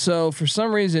 So for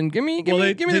some reason, give me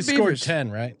they the scored Beavers.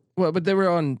 10, right? Well, but they were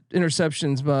on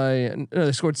interceptions by. No,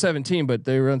 they scored 17, but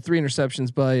they were on 3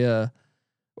 interceptions by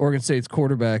Oregon State's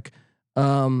quarterback.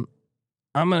 I'm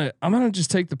gonna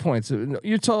just take the points.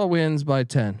 Utah wins by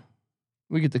 10.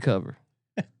 We get the cover.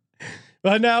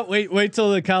 But now wait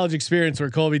till the college experience where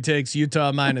Colby takes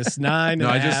Utah -9. No,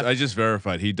 I just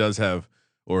verified he does have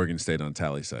Oregon State on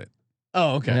tally site.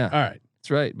 Oh, okay. Yeah. All right.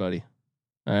 That's right, buddy.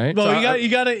 All right. Well, So you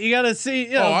gotta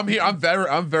see. I'm here.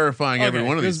 I'm verifying every okay,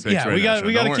 one of these 'cause, picks. Yeah, right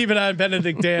we now, got to keep an eye on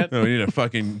Benedict Dant. No, we need to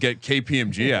fucking get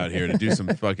KPMG out here to do some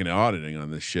fucking auditing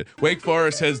on this shit. Wake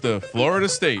Forest heads to Florida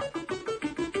State.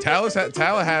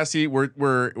 Tallahassee.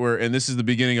 We're and this is the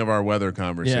beginning of our weather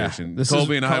conversation. This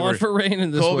Colby is and I calling were for rain in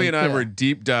this Colby one. and I Yeah. were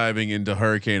deep diving into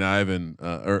Hurricane Ivan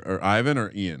or Ivan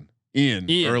or Ian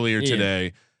earlier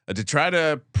today to try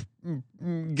to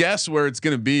guess where it's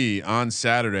going to be on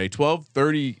Saturday.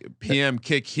 12:30 p.m.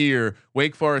 kick here.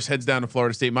 Wake Forest heads down to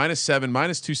Florida State -7,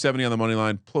 -270 on the money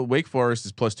line. Wake Forest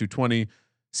is +220.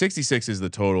 66 is the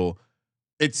total.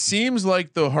 It seems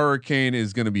like the hurricane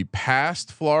is going to be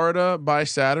past Florida by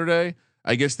Saturday.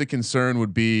 I guess the concern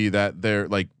would be that they're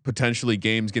like potentially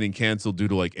games getting canceled due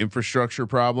to like infrastructure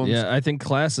problems. Yeah, I think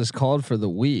class is called for the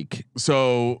week.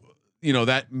 So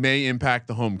that may impact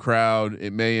the home crowd.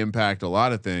 It may impact a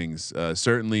lot of things.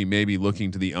 Certainly, maybe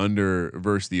looking to the under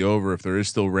versus the over if there is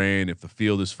still rain, if the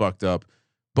field is fucked up.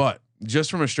 But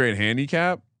just from a straight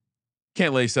handicap,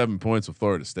 can't lay 7 points with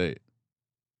Florida State.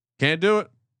 Can't do it.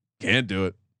 Can't do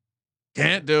it.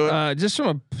 Can't do it. Just from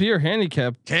a pure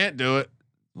handicap, Can't do it.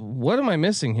 what am I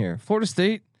missing here? Florida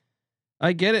State.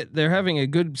 I get it. They're having a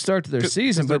good start to their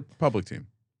season, but public team.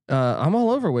 I'm all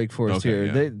over Wake Forest here.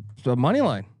 Yeah. The money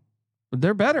line.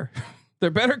 They're better. They're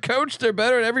better coached. They're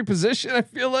better at every position. I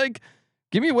feel like.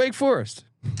 Give me Wake Forest.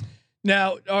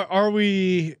 Now, are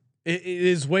we?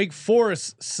 Is Wake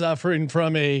Forest suffering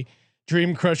from a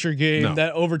dream crusher game, No.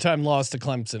 that overtime loss to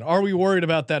Clemson? Are we worried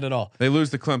about that at all? They lose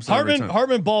to Clemson every time.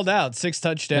 Hartman balled out, 6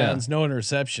 touchdowns, no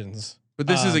interceptions. But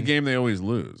this is a game they always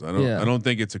lose. I don't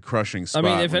think it's a crushing spot. I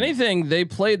mean, if anything, they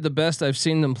played the best I've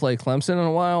seen them play Clemson in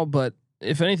a while. But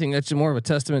if anything, that's more of a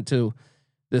testament to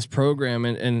this program,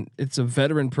 and it's a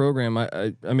veteran program.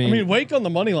 I mean, Wake on the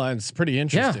money line is pretty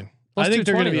interesting. Plus I think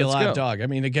they're going to be a 220, live dog. I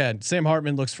mean, again, Sam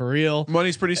Hartman looks for real.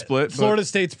 money's pretty split. Florida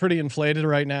State's pretty inflated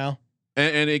right now.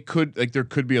 And it could, there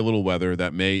could be a little weather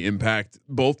that may impact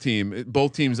both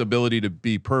teams' ability to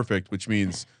be perfect, which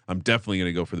means I'm definitely going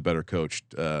to go for the better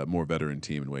coached, more veteran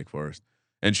team in Wake Forest.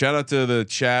 And shout out to the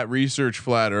chat. Research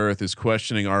Flat Earth is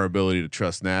questioning our ability to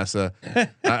trust NASA.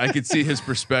 I could see his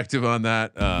perspective on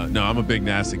that. No, I'm a big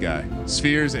NASA guy.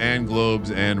 Spheres and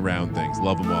globes and round things.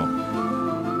 Love them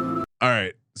all. All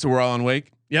right. So we're all on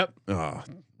Wake. Yep. Oh,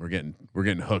 we're getting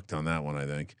hooked on that one, I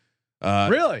think.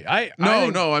 Really?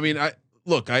 No. I mean,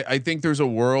 I think there's a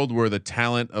world where the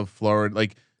talent of Florida,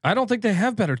 like, I don't think they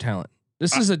have better talent.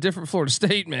 This is a different Florida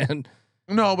State, man.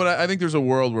 no, but I think there's a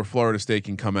world where Florida State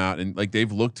can come out and like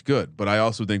they've looked good, but I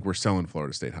also think we're selling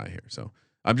Florida State high here. So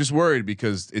I'm just worried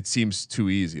because it seems too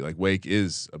easy. Like Wake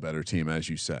is a better team, as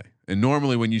you say. And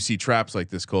normally when you see traps like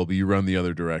this, Colby, you run the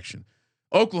other direction.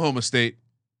 Oklahoma State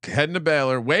heading to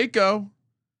Baylor, Waco.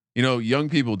 Young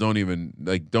people don't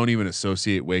even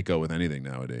associate Waco with anything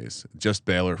nowadays. Just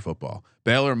Baylor football.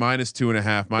 Baylor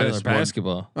 -2.5, Baylor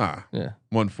basketball.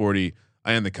 140.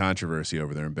 I end the controversy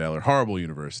over there in Baylor. Horrible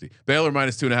university. Baylor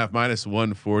 -2.5,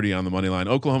 -140 on the money line.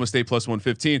 Oklahoma State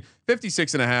 +115.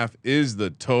 56.5 is the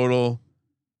total.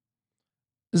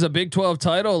 This is a Big 12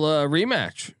 title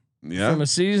rematch from a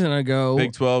season ago.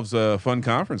 Big 12's a fun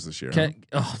conference this year.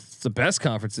 It's the best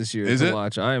conference this year Is to it?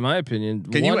 watch. In my opinion.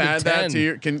 Can you add that to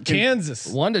your Kansas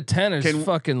 1 to 10 is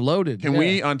fucking loaded. Can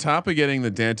we, on top of getting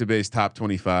the database top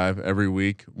 25 every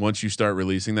week, once you start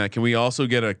releasing that, can we also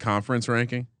get a conference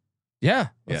ranking? Yeah,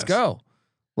 let's Yes. go.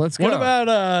 Let's go. What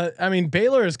about?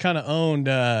 Baylor has kind of owned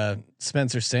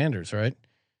Spencer Sanders, right?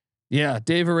 Yeah,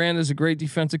 Dave Aranda is a great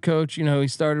defensive coach. He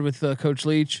started with Coach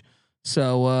Leach,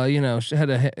 so had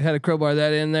a crowbar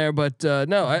that in there. But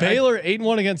no, Baylor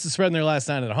 8-1 against the spread in their last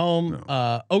 9 at home.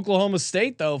 No. Oklahoma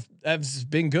State though has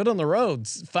been good on the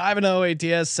roads. 5-0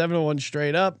 ATS, 7-1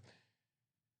 straight up.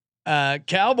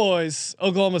 Cowboys,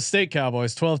 Oklahoma State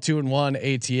Cowboys, 12-2-1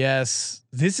 ATS.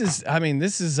 This is. I'm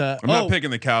not picking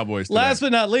the Cowboys today. Last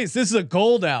but not least, this is a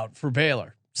gold out for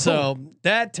Baylor. So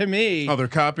that to me. Oh, they're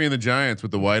copying the Giants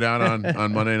with the white out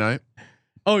on Monday night.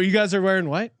 Oh, you guys are wearing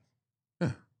white?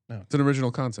 It's an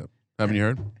original concept. Haven't you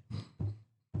heard?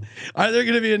 Are there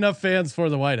going to be enough fans for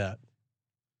the whiteout?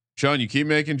 Sean, you keep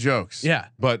making jokes. Yeah.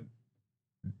 But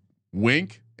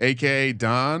Wink, aka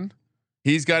Don,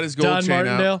 he's got his gold Don chain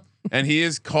Martindale. out, and he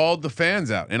has called the fans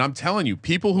out. And I'm telling you,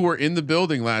 people who were in the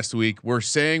building last week were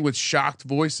saying with shocked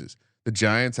voices, the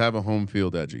Giants have a home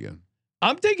field edge again.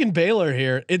 I'm taking Baylor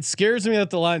here. It scares me that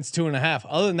the line's 2.5.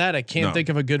 Other than that, I can't think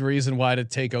of a good reason why to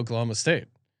take Oklahoma State.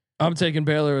 I'm taking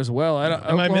Baylor as well.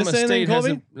 Am I missing anything,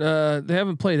 Colby? They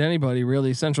haven't played anybody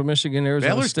really. Central Michigan,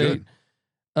 Arizona Baylor's State,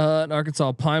 and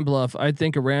Arkansas, Pine Bluff. I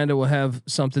think Aranda will have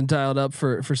something dialed up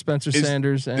for Spencer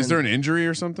Sanders. And Is there an injury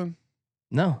or something?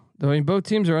 No, both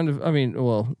teams are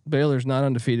Baylor's not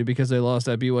undefeated because they lost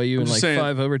at BYU in like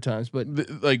 5 overtimes.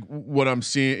 But like what I'm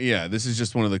seeing, this is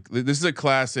just this is a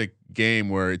classic game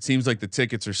where it seems like the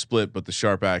tickets are split, but the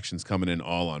sharp action's coming in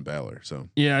all on Baylor. So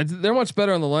yeah, they're much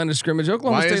better on the line of scrimmage.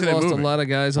 Oklahoma State lost a lot of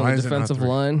guys on the defensive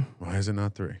line. Why is it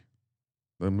not 3?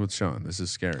 I'm with Sean. This is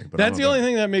scary. But that's the only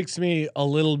thing that makes me a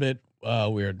little bit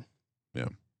weird.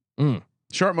 Yeah.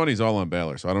 Sharp money's all on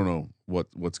Baylor, so I don't know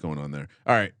what's going on there.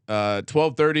 All right,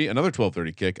 12:30, another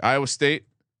 12:30 kick. Iowa State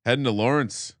heading to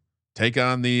Lawrence, take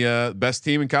on the best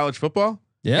team in college football.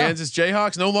 Yeah, Kansas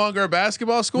Jayhawks, no longer a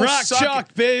basketball school. Rock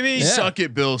chalk, baby. Suck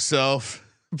it, Bill Self.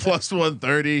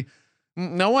 +130.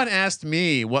 No one asked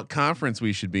me what conference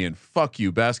we should be in. Fuck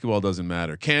you. Basketball doesn't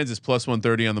matter. Kansas plus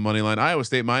 130 on the money line. Iowa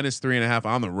State minus 3.5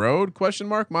 on the road? Question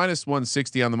mark. Minus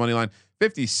 160 on the money line.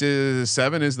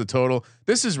 57 is the total.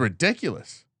 This is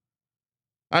ridiculous.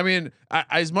 I mean,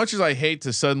 as much as I hate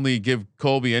to suddenly give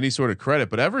Colby any sort of credit,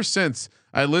 but ever since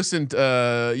I listened,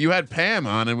 you had Pam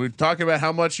on and we were talking about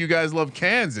how much you guys love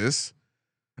Kansas.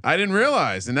 I didn't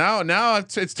realize, and now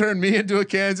it's turned me into a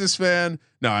Kansas fan.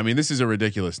 No, I mean, this is a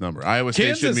ridiculous number. Iowa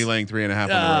State shouldn't be laying 3.5 on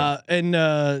the road. And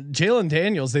Jalen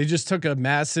Daniels, they just took a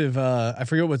massive. I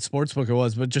forget what sportsbook it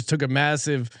was, but just took a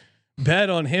massive bet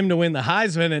on him to win the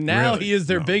Heisman, and now he is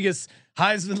their biggest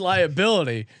Heisman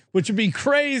liability, which would be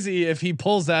crazy if he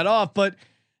pulls that off. But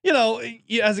you know,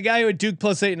 as a guy who had Duke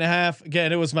plus 8.5,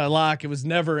 again, it was my lock. It was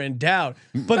never in doubt.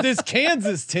 But this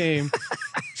Kansas team,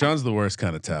 Sean's the worst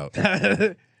kind of tout.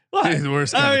 He's the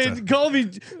worst. I mean,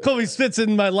 Colby spits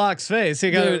in my lock's face.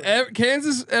 Dude,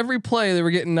 Kansas every play they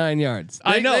were getting 9 yards.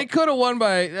 I know they could have won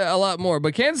by a lot more,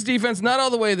 but Kansas defense not all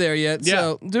the way there yet. Yeah.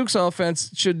 So Duke's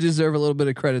offense should deserve a little bit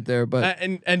of credit there. But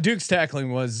and Duke's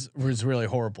tackling was really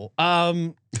horrible.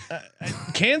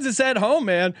 Kansas at home,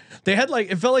 man. They had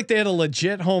it felt like they had a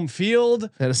legit home field.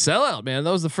 They had a sellout, man.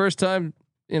 That was the first time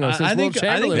since I think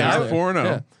they're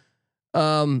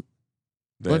 4-0.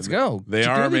 Let's go. They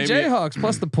are maybe Jayhawks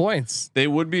plus the points. They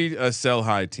would be a sell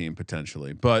high team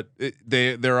potentially, but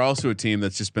they're also a team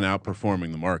that's just been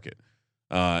outperforming the market,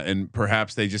 and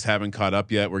perhaps they just haven't caught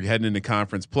up yet. We're heading into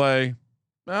conference play.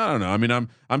 I don't know. I mean,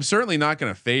 I'm certainly not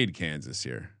going to fade Kansas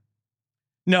here.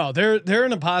 No, they're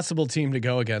an impossible team to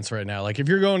go against right now. Like if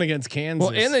you're going against Kansas,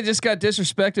 well, and they just got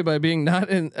disrespected by being not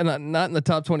in the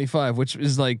top 25, which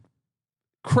is like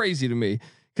crazy to me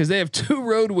because they have 2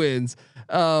 road wins.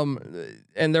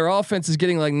 And their offense is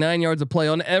getting like 9 yards of play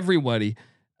on everybody.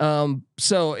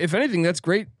 So if anything, that's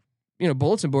great,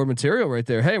 bulletin board material right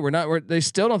there. Hey, they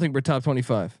still don't think we're top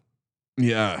 25.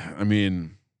 Yeah. I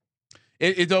mean,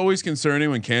 it's always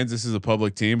concerning when Kansas is a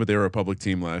public team, but they were a public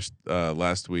team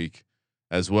last week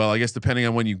as well. I guess depending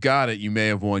on when you got it, you may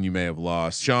have won, you may have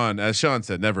lost. As Sean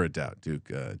said, never a doubt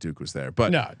Duke was there,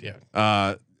 but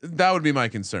that would be my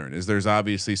concern. Is there's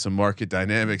obviously some market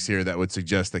dynamics here that would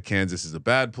suggest that Kansas is a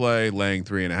bad play, laying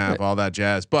 3.5, all that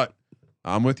jazz. But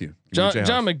I'm with you. John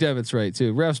McDevitt's right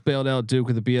too. Refs bailed out Duke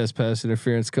with a BS pass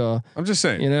interference call. I'm just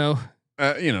saying.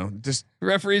 Just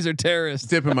referees are terrorists.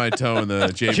 Dipping my toe in the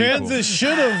JV Kansas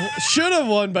should have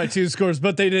won by 2 scores,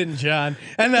 but they didn't, John,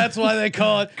 and that's why they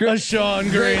call it a Sean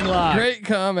Green lock. Great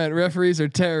comment. Referees are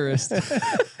terrorists.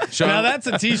 Sean, now that's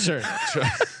a T-shirt.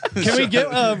 Can we get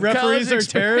referees are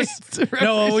terrorists?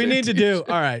 No, what we need to do.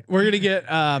 All right, we're gonna get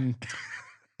and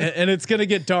it's gonna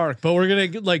get dark, but we're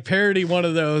gonna parody one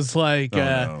of those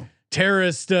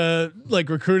terrorist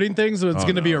recruiting things. So it's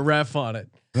gonna be a ref on it.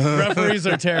 Referees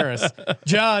are terrorists.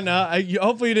 John,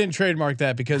 hopefully you didn't trademark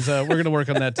that because we're going to work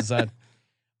on that design.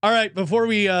 All right. Before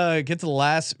we get to the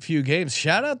last few games,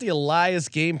 shout out the Elias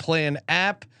Game Plan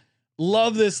app.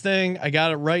 Love this thing. I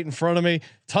got it right in front of me.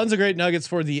 Tons of great nuggets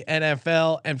for the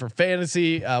NFL and for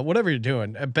fantasy, whatever you're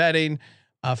doing, betting,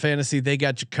 fantasy, they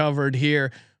got you covered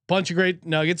here. Bunch of great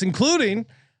nuggets, including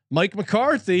Mike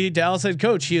McCarthy, Dallas head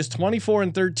coach. He is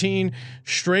 24-13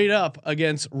 straight up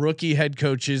against rookie head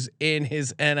coaches in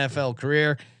his NFL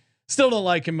career. Still don't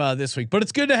like him this week, but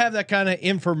it's good to have that kind of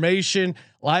information.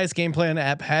 Elias Game Plan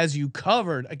app has you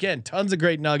covered. Again, tons of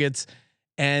great nuggets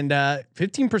and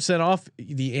 15% off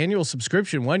the annual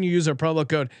subscription when you use our promo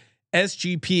code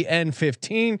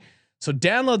SGPN15. So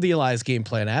download the Elias Game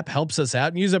Plan app, helps us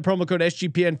out, and use that promo code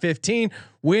SGPN15.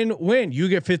 Win. You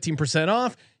get 15%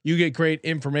 off. You get great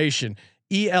information.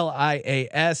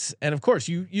 ELIAS, and of course,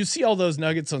 you see all those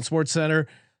nuggets on SportsCenter.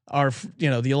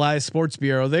 The Elias Sports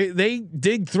Bureau. They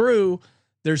dig through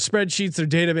their spreadsheets, their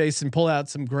database, and pull out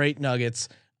some great nuggets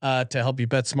to help you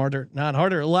bet smarter, not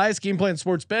harder. Elias Game Plan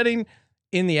Sports Betting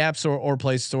in the App Store or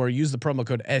Play Store. Use the promo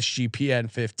code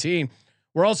SGPN15.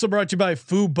 We're also brought to you by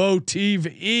Fubo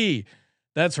TV.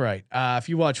 That's right. If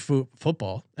you watch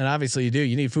football, and obviously you do,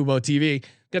 you need Fubo TV.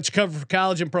 Got you covered for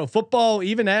college and pro football.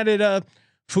 Even added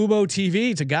Fubo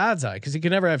TV to God's Eye because you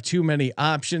can never have too many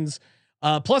options.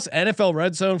 Plus NFL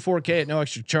Red Zone 4K at no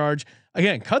extra charge.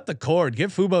 Again, cut the cord. Get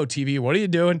Fubo TV. What are you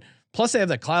doing? Plus they have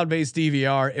the cloud-based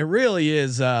DVR. It really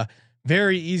is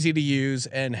very easy to use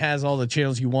and has all the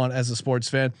channels you want as a sports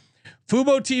fan.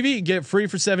 Fubo TV, get free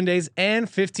for 7 days and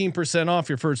 15% off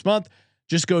your first month.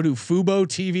 Just go to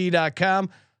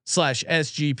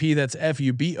FuboTV.com/SGP. That's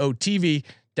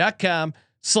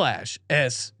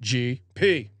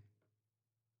FUBOTV.com/SGP.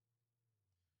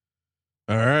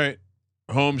 All right.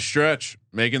 Home stretch,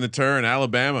 making the turn.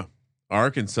 Alabama,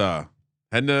 Arkansas.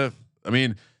 This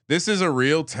this is a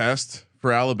real test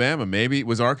for Alabama. Maybe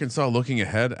was Arkansas looking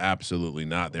ahead? Absolutely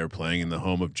not. They're playing in the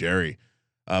home of Jerry.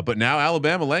 But now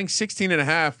Alabama laying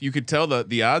 16.5. You could tell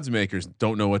the odds makers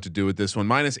don't know what to do with this one.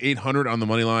 Minus 800 on the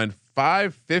money line.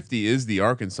 550 is the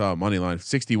Arkansas money line.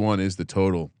 61 is the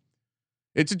total.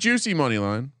 It's a juicy money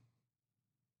line,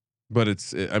 but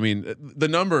I mean, the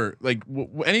number, like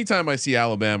anytime I see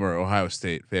Alabama or Ohio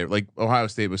State favorite, like Ohio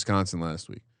State, Wisconsin last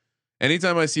week,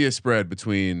 anytime I see a spread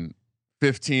between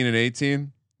 15 and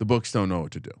 18, the books don't know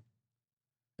what to do.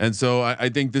 And so I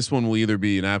think this one will either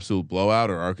be an absolute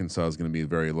blowout or Arkansas is going to be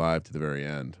very live to the very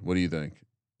end. What do you think?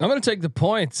 I'm going to take the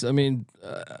points. I mean,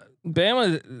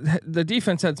 Bama, the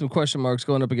defense had some question marks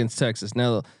going up against Texas.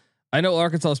 Now, I know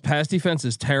Arkansas's pass defense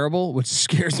is terrible, which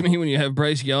scares me when you have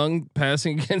Bryce Young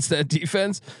passing against that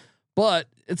defense. But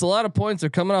it's a lot of points. They're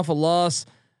coming off a loss.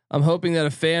 I'm hoping that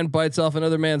a fan bites off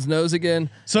another man's nose again.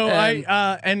 So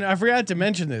I forgot to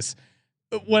mention this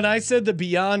when I said the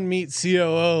Beyond Meat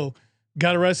COO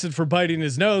got arrested for biting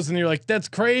his nose, and you're like, that's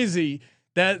crazy.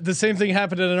 That the same thing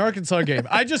happened at an Arkansas game.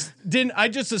 I just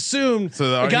assumed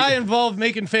the guy involved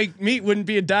making fake meat wouldn't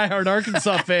be a diehard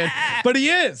Arkansas fan, but he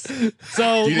is.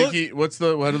 So do you think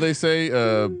what do they say?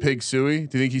 Pig suey?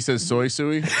 Do you think he says soy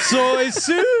suey? Soy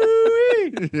suey.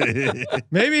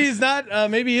 Maybe he's not.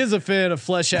 Maybe he is a fan of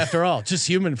flesh after all, just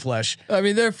human flesh. I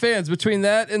mean, they're fans. Between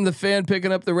that and the fan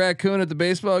picking up the raccoon at the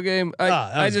baseball game,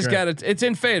 I just got it. It's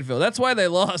in Fayetteville. That's why they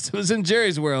lost. It was in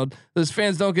Jerry's world. Those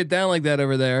fans don't get down like that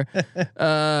over there.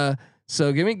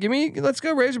 So give me. Let's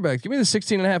go Razorbacks. Give me the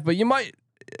 16.5. But you might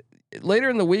later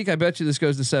in the week. I bet you this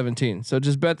goes to 17. So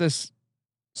just bet this.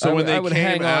 So when they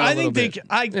came out, I think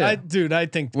I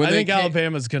think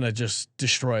Alabama's gonna just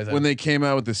destroy them. When they came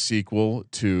out with the sequel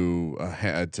to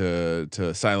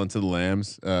Silence of the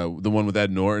Lambs, the one with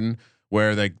Ed Norton,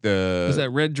 where was that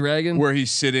Red Dragon, where he's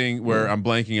sitting, where I'm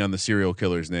blanking on the serial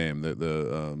killer's name,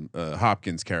 the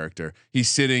Hopkins character. He's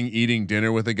sitting eating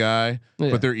dinner with a guy,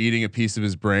 but they're eating a piece of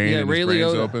his brain, and his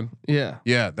brain's open.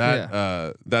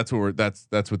 That's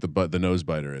what the nose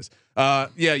biter is.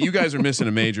 You guys are missing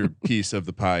a major piece of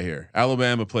the pie here.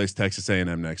 Alabama plays Texas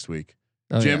A&M next week.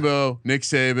 Jimbo, Nick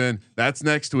Saban, that's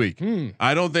next week.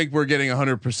 I don't think we're getting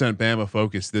 100% Bama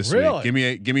focus this week.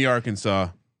 Give me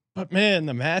Arkansas. But man,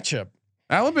 the matchup.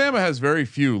 Alabama has very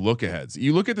few look aheads.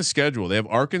 You look at the schedule; they have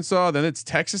Arkansas, then it's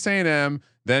Texas A&M,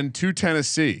 then to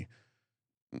Tennessee,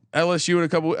 LSU, and a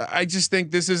couple. I just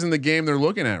think this isn't the game they're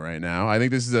looking at right now. I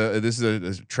think this is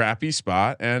a trappy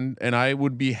spot, and I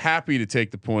would be happy to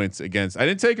take the points against. I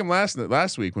didn't take them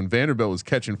last week when Vanderbilt was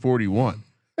catching 41.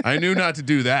 I knew not to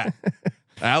do that.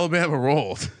 Alabama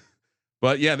rolled,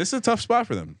 but yeah, this is a tough spot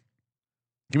for them.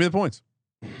 Give me the points.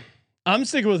 I'm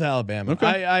sticking with Alabama.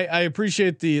 Okay. I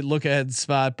appreciate the look ahead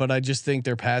spot, but I just think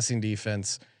their passing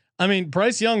defense. I mean,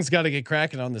 Bryce Young's got to get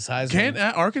cracking on this Heisman. Can't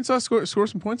Arkansas score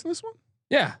some points in this one?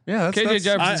 Yeah. That's KJ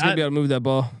Jefferson's gonna be able to move that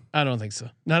ball. I don't think so.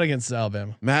 Not against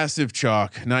Alabama. Massive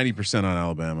chalk. 90% on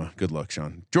Alabama. Good luck,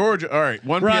 Sean. Georgia. All right.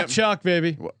 1 Rock p.m. chalk,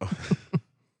 baby.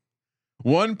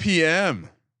 1 p.m.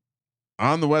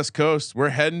 on the West Coast. We're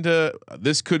heading to.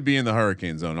 This could be in the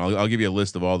hurricane zone. I'll give you a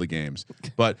list of all the games.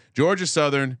 But Georgia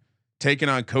Southern taking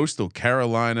on Coastal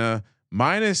Carolina.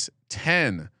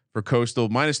 -10 for Coastal.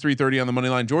 -330 on the money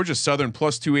line. Georgia Southern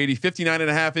 +280.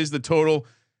 59.5 is the total.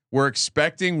 We're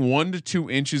expecting 1 to 2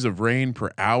 inches of rain per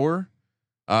hour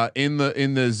in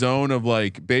the zone of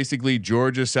like basically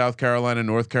Georgia, South Carolina,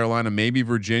 North Carolina, maybe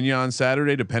Virginia on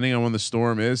Saturday, depending on when the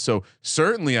storm is. So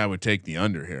certainly I would take the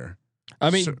under here.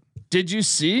 I mean, did you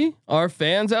see our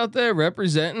fans out there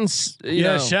representing?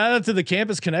 Shout out to the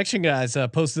Campus Connection guys.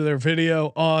 Posted their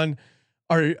video on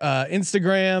our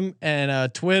Instagram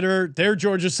and Twitter. They're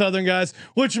Georgia Southern guys,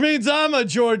 which means I'm a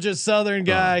Georgia Southern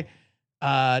guy.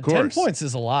 10 points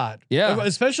is a lot. Yeah.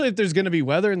 Especially if there's going to be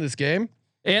weather in this game.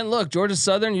 And look, Georgia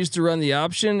Southern used to run the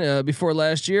option before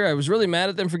last year. I was really mad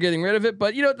at them for getting rid of it,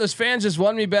 but those fans just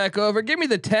won me back over. Give me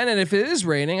the 10. And if it is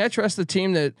raining, I trust the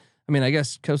team that, I mean, I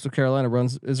guess Coastal Carolina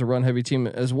is a run heavy team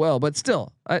as well, but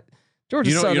still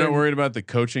Georgia Southern. You're not worried about the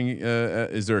coaching.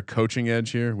 Is there a coaching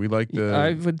edge here? We like the.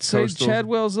 I would say Coastal.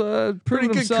 Chadwell's Pretty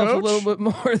good himself coach. a little bit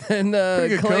more than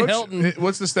Clay Helton.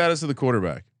 What's the status of the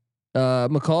quarterback?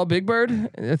 McCall Big Bird.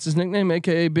 That's his nickname,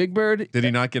 aka Big Bird. Did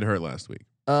he not get hurt last week?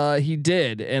 He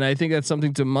did, and I think that's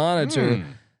something to monitor.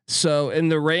 So in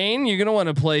the rain, you're gonna want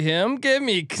to play him. Give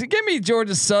me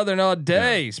Georgia Southern all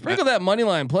day. Yeah. Sprinkle that money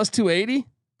line +280.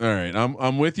 All right,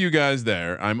 I'm with you guys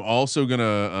there. I'm also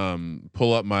gonna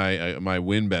pull up my my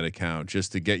WinBet account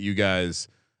just to get you guys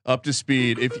up to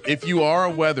speed. If you are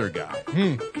a weather guy,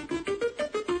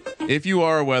 if you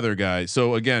are a weather guy,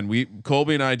 so again,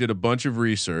 Colby and I did a bunch of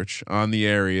research on the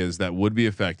areas that would be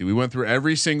affected. We went through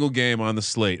every single game on the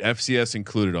slate, FCS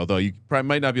included, although you probably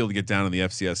might not be able to get down on the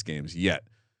FCS games yet.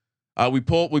 We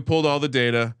pulled all the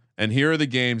data, and here are the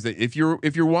games that if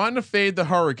you're wanting to fade the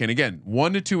Hurricane, again,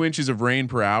 1 to 2 inches of rain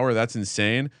per hour, that's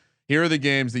insane. Here are the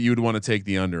games that you would want to take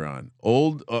the under on.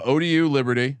 ODU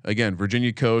Liberty, again,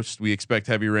 Virginia Coast. We expect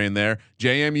heavy rain there.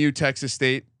 JMU Texas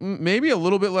State, maybe a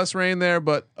little bit less rain there,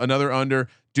 but another under.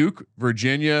 Duke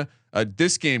Virginia.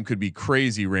 This game could be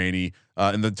crazy rainy,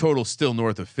 and the total still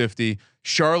north of 50.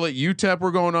 Charlotte UTEP,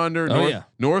 we're going under.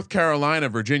 North Carolina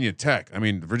Virginia Tech. I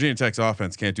mean, Virginia Tech's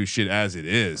offense can't do shit as it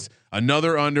is.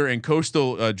 Another under, and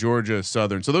Coastal Georgia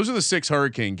Southern. So those are the 6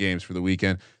 Hurricane games for the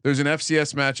weekend. There's an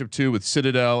FCS matchup too with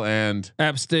Citadel and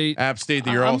App State. That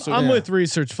you're also. I'm with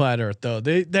Research Flat Earth though.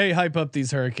 They hype up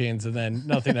these hurricanes and then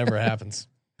nothing ever happens.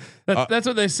 That's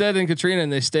what they said in Katrina,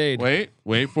 and they stayed.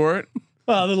 Wait for it.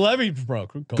 Well, the levee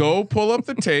broke. Go pull up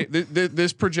the tape.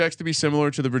 This projects to be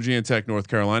similar to the Virginia Tech North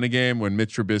Carolina game when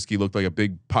Mitch Trubisky looked like a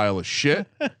big pile of shit.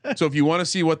 So if you want to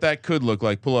see what that could look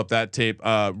like, pull up that tape.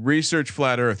 Research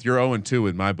Flat Earth. You're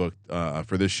 0-2 in my book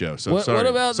for this show. So what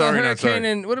about the hurricane?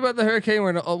 And what about the hurricane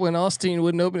when Austin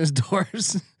wouldn't open his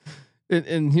doors?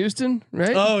 In Houston,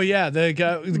 right? Oh yeah, the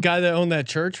guy that owned that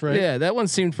church, right? Yeah, that one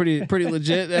seemed pretty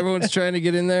legit. Everyone's trying to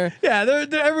get in there. Yeah,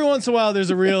 every once in a while there's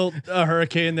a real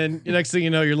hurricane. Then next thing you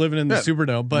know, you're living in the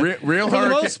Superdome. But real for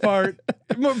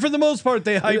the most part,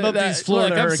 they hype up these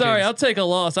Florida hurricanes. I'm sorry, I'll take a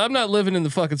loss. I'm not living in the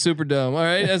fucking Superdome. All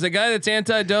right, as a guy that's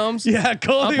anti-domes, yeah,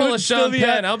 Coley I'll pull a Sean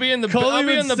Penn. I'll be in the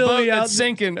boat that's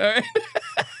sinking. All right.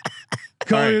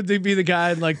 Coley would be the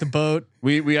guy in like the boat.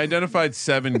 We identified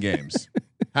 7 games.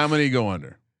 How many go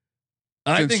under?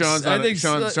 I think Sean's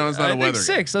not a weather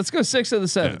 6. Let's go 6 of the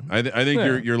 7. Yeah, I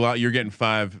think you're getting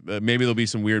 5. Maybe there'll be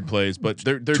some weird plays, but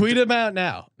they're tweet them out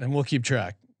now, and we'll keep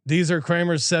track. These are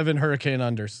Kramer's 7 hurricane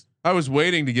unders. I was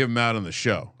waiting to give them out on the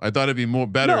show. I thought it'd be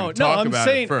better to talk about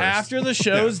it first. After the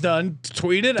show's done,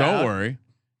 tweet it out. Don't worry.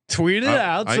 Tweet it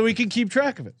out so we can keep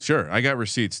track of it. Sure, I got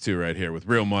receipts too right here with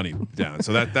real money down.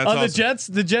 So that's the Jets.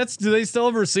 The Jets, do they still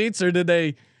have receipts, or did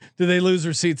they lose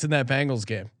receipts in that Bengals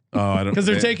game? Oh, I don't, because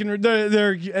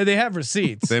they have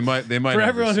receipts. They might for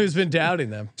everyone who's been doubting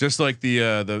them. Just like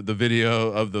the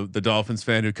video of the Dolphins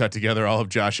fan who cut together all of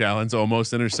Josh Allen's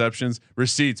almost interceptions.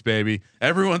 Receipts, baby.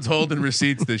 Everyone's holding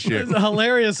receipts this year. It's a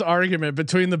hilarious argument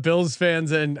between the Bills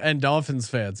fans and Dolphins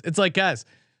fans. It's like, guys,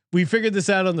 we figured this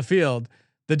out on the field.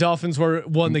 The Dolphins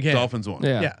won the game. Dolphins won.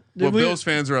 Yeah. Well, Bills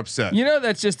fans are upset. You know,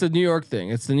 that's just a New York thing.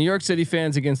 It's the New York City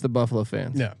fans against the Buffalo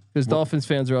fans. Yeah. Because Dolphins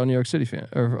fans are all New York City fans,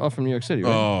 or all from New York City.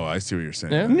 Right? Oh, I see what you're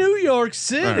saying. Yeah. New York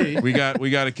City. Right. We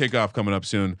got a kickoff coming up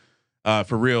soon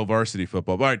for real varsity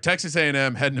football. All right, Texas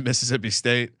A&M heading to Mississippi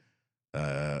State.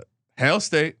 Hail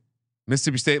State,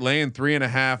 Mississippi State laying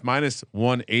 3.5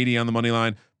 -180 on the money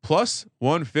line, plus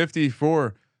 150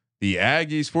 for the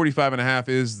Aggies. 45.5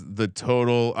 is the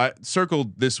total. I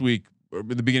circled this week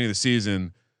at the beginning of the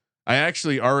season. I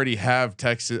actually already have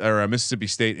Texas or Mississippi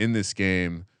State in this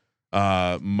game.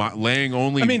 Laying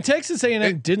only. I mean, Texas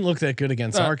A&M didn't look that good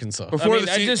against Arkansas.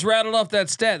 I just rattled off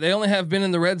that stat. They only have been in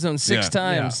the red zone 6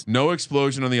 times. Yeah. No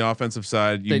explosion on the offensive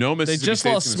side. Mississippi they just State's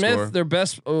lost Smith, score. their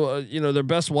best, their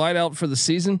best wideout for the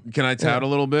season. Can I tout a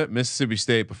little bit? Mississippi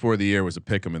State before the year was a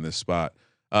pick 'em in this spot.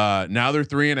 Now they're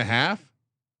 3.5.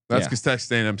 That's because Texas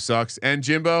A&M sucks. And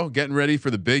Jimbo getting ready for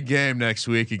the big game next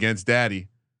week against Daddy.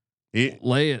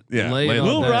 Lay it.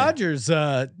 Will Rogers,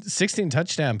 16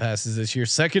 touchdown passes this year,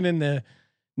 second in the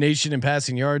nation in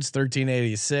passing yards,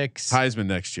 1386. Heisman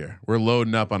next year. We're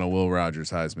loading up on a Will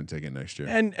Rogers Heisman ticket next year.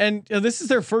 And this is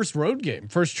their first road game,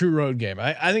 first true road game.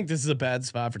 I think this is a bad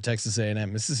spot for Texas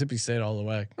A&M. Mississippi State all the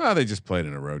way. Well, they just played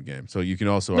in a road game, so you can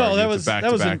also argue it's a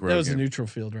back-to-back road game. That was a neutral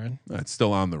field, right? It's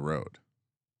still on the road.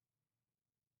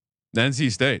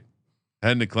 NC State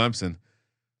heading to Clemson.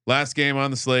 Last game on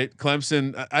the slate.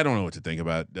 Clemson, I don't know what to think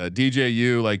about.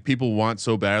 DJU, like, people want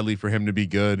so badly for him to be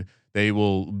good. They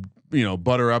will,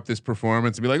 butter up this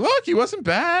performance and be like, look, he wasn't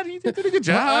bad. He did a good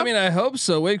job. Well, I mean, I hope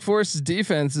so. Wake Forest's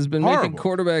defense has been making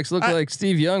quarterbacks look like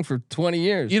Steve Young for 20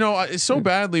 years. I so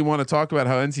badly want to talk about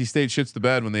how NC State shits the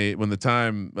bed when the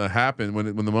time happened, when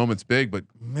the moment's big, but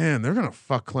man, they're going to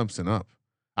fuck Clemson up.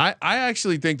 I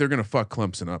actually think they're going to fuck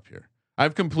Clemson up here.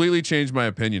 I've completely changed my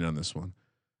opinion on this one.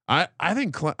 I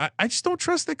think I just don't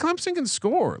trust that Clemson can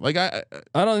score. Like I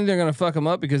don't think they're going to fuck them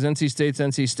up because NC State's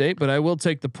NC State, but I will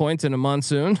take the points in a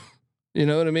monsoon. You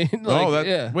know what I mean?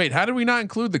 Wait, how did we not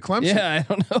include the Clemson? Yeah, I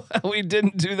don't know how we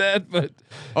didn't do that, but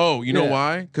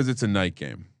why? Because it's a night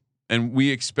game. and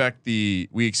we expect the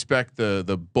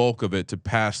bulk of it to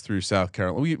pass through South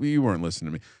Carolina. We weren't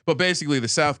listening to me, but basically the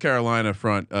South Carolina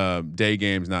front day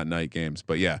games, not night games.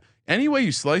 But yeah, any way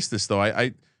you slice this though,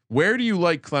 I where do you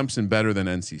like Clemson better than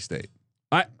NC State?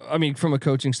 I mean, from a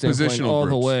coaching standpoint, Positional all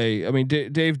the groups. way. I mean,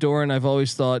 Dave Doran, I've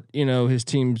always thought, his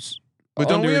team's. But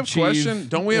don't we have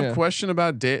underachieved. question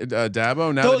about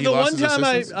Dabo now The- that he the lost one his time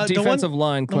I- assistants? the one- Defensive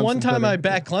line. The one Clemson's time better. I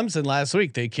backed Clemson last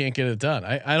week, they can't get it done.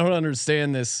 I don't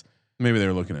understand this. Maybe they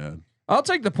were looking ahead. I'll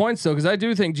take the points though, because I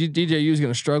do think DJU is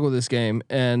going to struggle this game,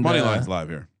 and Money line's live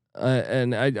here.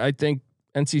 and I think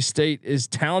NC State is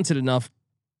talented enough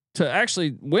to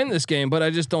actually win this game, but I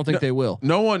just don't think they will.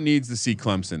 No one needs to see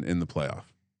Clemson in the playoff.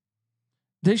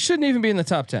 They shouldn't even be in the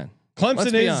top 10. Let's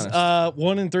Clemson be is honest.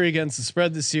 1-3 against the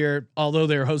spread this year, although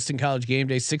they're hosting College Game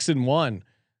Day. 6-1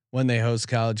 when they host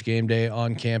College Game Day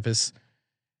on campus.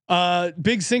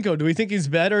 Big Cinco, do we think he's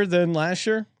better than last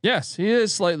year? Yes, he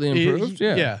is slightly improved.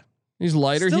 Yeah. He's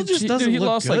lighter. Still just doesn't he look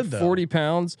lost good, like though. 40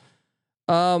 pounds.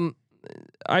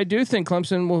 I do think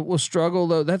Clemson will struggle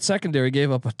though. That secondary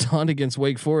gave up a ton against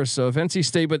Wake Forest. So if NC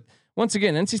State, but once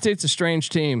again, NC State's a strange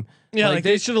team. Yeah, like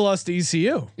they should have lost to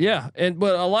ECU. Yeah,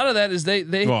 but a lot of that is they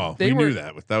We knew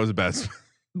that. That was a bad.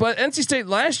 But NC State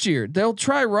last year, they'll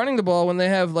try running the ball when they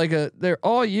have they're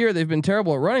all year they've been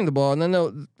terrible at running the ball, and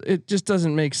then it just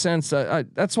doesn't make sense.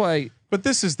 That's why. But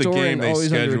this is the Doran game they always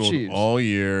scheduled underachieves. all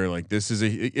year. Like this is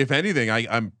if anything,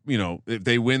 I'm if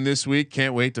they win this week,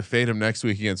 can't wait to fade them next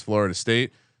week against Florida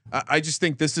State. I just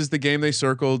think this is the game they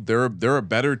circled. They're a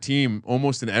better team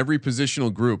almost in every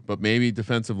positional group, but maybe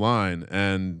defensive line.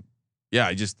 And yeah,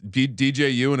 I just beat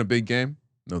DJU in a big game.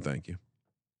 No, thank you.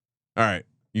 All right,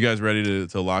 you guys ready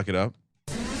to lock it up?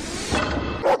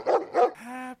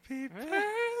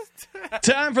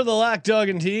 Time for the Lock Dog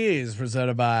and Tease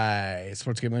presented by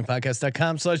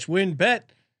sportsgamblingpodcast.com/winbet.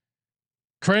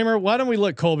 Kramer, why don't we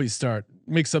let Colby start?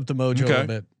 Mix up the mojo a little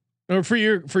bit. Or for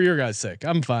your guys' sake.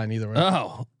 I'm fine either way.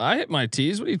 Oh, I hit my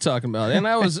T's. What are you talking about? And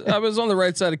I was on the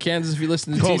right side of Kansas. If you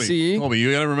listen to TCE, Colby,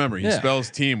 you got to remember he spells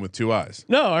team with 2 I's.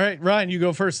 No, all right, Ryan, you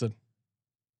go first then.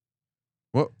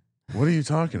 What are you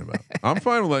talking about? I'm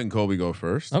fine with letting Colby go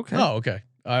first. okay. Oh, okay.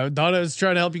 I thought I was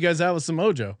trying to help you guys out with some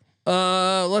mojo.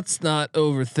 Let's not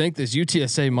overthink this.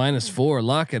 UTSA -4.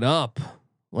 Lock it up.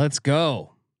 Let's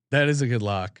go. That is a good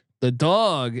lock. The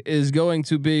dog is going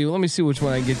to be. Let me see which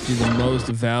one I get you the most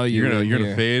value. You're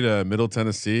gonna fade Middle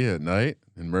Tennessee at night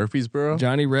in Murfreesboro.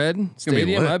 Johnny Red gonna be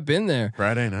Stadium. lit. I've been there.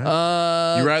 Friday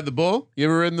night. You ride the bull? You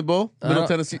ever ridden the bull? Middle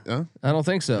Tennessee? Huh? I don't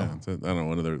think so. Yeah, I don't know,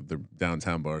 one of their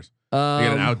downtown bars. They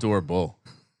got an outdoor bull.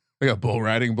 They got bull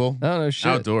riding bull. I don't know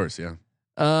shit. Outdoors, yeah.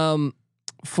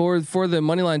 For the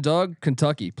money line dog,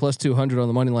 Kentucky +200 on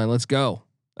the money line. Let's go.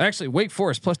 Actually, Wake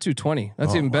Forest +220.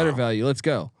 That's even better value. Let's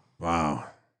go. Wow.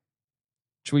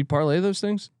 Should we parlay those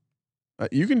things?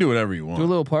 You can do whatever you want. Do a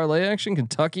little parlay action.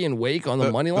 Kentucky and Wake on the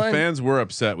money line. The fans were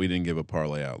upset we didn't give a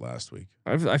parlay out last week.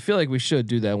 I feel like we should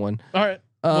do that one. All right.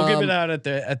 We'll give it out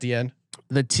at the end.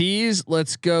 The tees.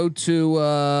 Let's go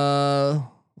to.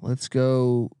 Let's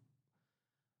go.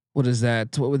 What is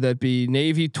that? What would that be?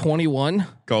 Navy 21.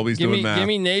 Colby's Give doing me math.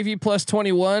 Navy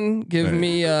 +21. Give Right.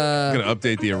 me. I'm gonna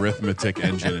update the arithmetic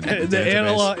engine. In The database.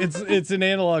 analog. It's an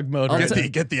analog mode. I'll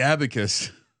Right? Get the abacus.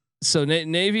 So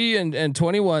Navy and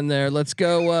 21 there. Let's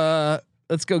go.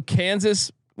 Let's go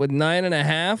Kansas with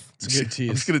 9.5, It's a good I'm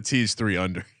tease. just gonna tease 3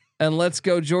 under. and let's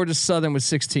go Georgia Southern with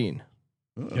 16.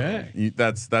 Okay.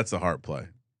 That's a heart play.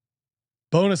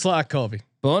 Bonus lock, Colby.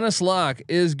 Bonus lock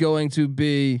is going to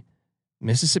be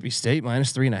Mississippi State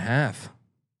 -3.5.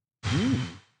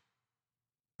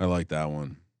 I like that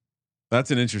one. That's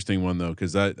an interesting one though,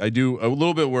 because I do a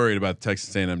little bit worried about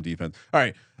Texas A&M defense. All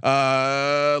right,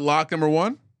 lock number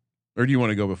 1, or do you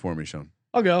want to go before me, Sean?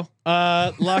 I'll go.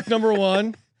 Lock number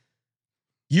 1.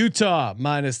 Utah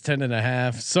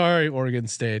 -10.5. Sorry, Oregon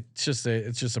State. It's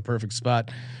just a perfect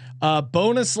spot.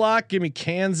 Bonus lock. Give me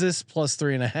Kansas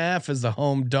 +3.5 as the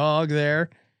home dog there.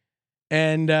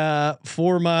 And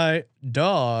for my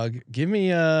dog, give me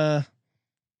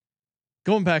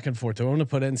going back and forth. I want to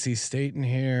put NC State in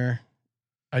here.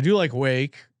 I do like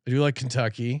Wake. I do like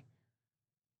Kentucky.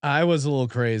 I was a little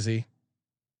crazy.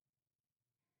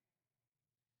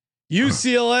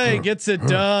 UCLA gets it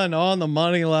done on the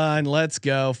money line. Let's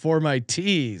go. For my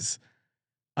tees,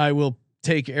 I will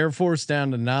take Air Force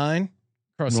down to 9.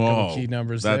 Across a couple key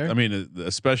numbers there. I mean,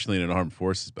 especially in an armed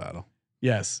forces battle.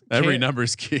 Yes. Every number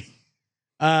is key.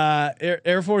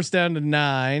 Air Force down to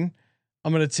 9.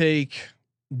 I'm gonna take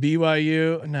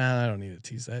BYU. Nah, I don't need to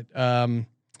tease that.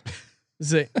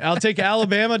 I'll take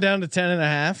Alabama down to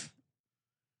 10.5.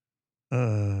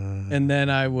 And then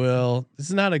I will. This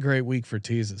is not a great week for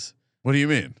teases. What do you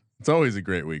mean? It's always a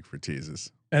great week for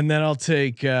teases. And then I'll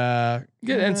take Get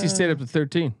NC State up to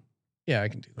 13. Yeah, I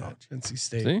can do that. NC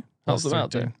State. See, helped them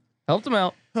out 13. there. Helped them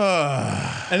out.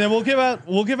 And then we'll give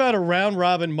out a round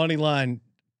robin money line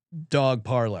dog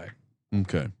parlay.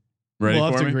 Okay. Ready We'll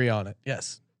have for to me? agree on it.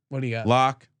 Yes. What do you got?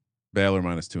 Lock Baylor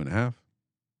 -2.5.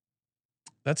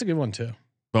 That's a good one too.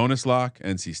 Bonus lock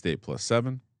NC State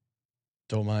 +7.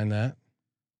 Don't mind that.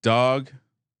 Dog.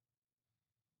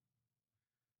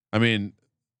 I mean,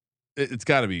 it's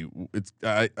got to be.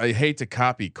 I hate to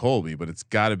copy Colby, but it's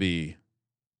got to be.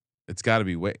 It's got to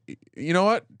be way. You know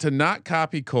what? To not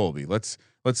copy Colby, let's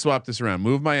swap this around.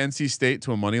 Move my NC State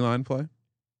to a money line play.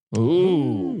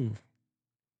 Ooh.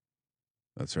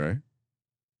 That's right.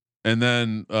 And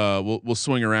then we'll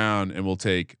swing around and we'll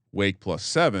take Wake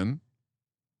 +7.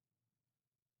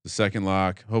 The second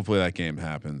lock. Hopefully that game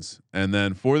happens. And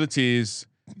then for the tease,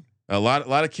 a lot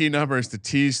of key numbers to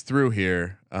tease through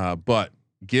here. But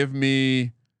give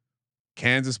me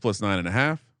Kansas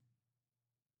 +9.5.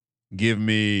 Give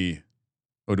me.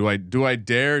 Oh, do I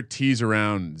dare tease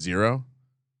around 0?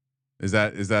 Is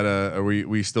that are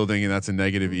we still thinking that's a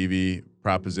negative EV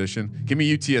proposition? Give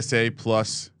me UTSA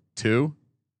 +2.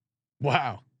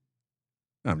 Wow.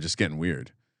 I'm just getting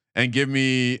weird. And give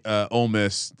me Ole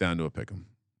Miss down to a pick'em.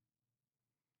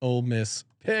 Ole Miss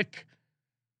pick.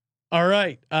 All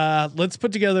right. Let's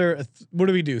put together. What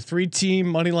do we do? 3-team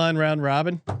money line round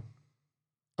robin.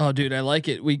 Oh, dude, I like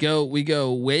it. We go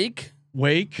Wake.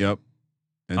 Yep.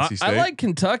 NC State. I like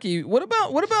Kentucky. What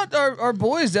about our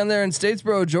boys down there in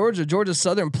Statesboro, Georgia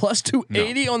Southern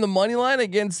 +280 on the money line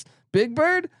against Big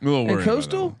Bird I'm a little and worried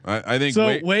Coastal? about that one. I think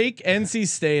so. Wake, NC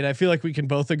State. I feel like we can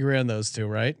both agree on those two,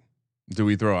 right? Do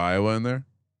we throw Iowa in there?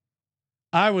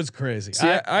 I was crazy. See,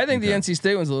 I think the NC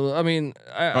State one's a little. I mean,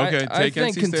 I think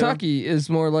NC State Kentucky is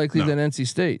more likely than NC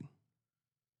State.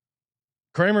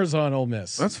 Kramer's on Ole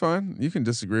Miss. That's fine. You can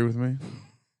disagree with me.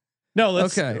 No,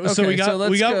 let's. Okay. So we So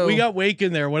let's go. we got Wake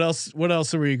in there. What else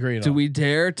are we agreeing on? Do we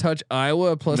dare touch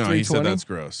Iowa +320? No, he said that's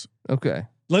gross. Okay.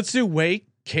 Let's do Wake,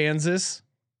 Kansas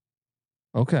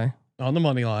Okay. on the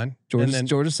money line, and then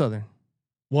Georgia Southern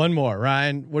one more.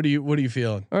 Ryan, what are you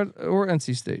feeling? or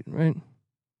NC State, right?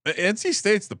 NC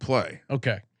State's the play.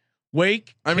 Okay,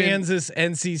 Wake, Kansas,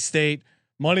 NC State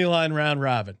money line round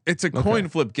robin. It's a coin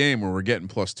flip game where we're getting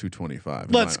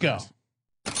 +225. Let's go.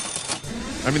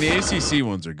 I mean, the ACC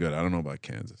ones are good. I don't know about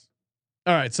Kansas.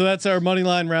 All right, so that's our money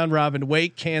line round robin.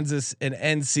 Wake, Kansas, and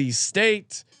NC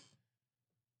State.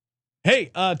 Hey,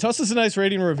 toss us a nice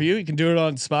rating and review. You can do it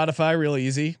on Spotify, real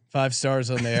easy. 5 stars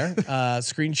on there.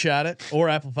 Screenshot it, or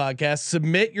Apple Podcasts.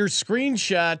 Submit your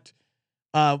screenshot.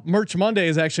 Merch Monday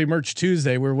is actually Merch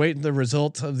Tuesday. We're waiting the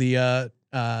result of the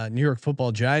New York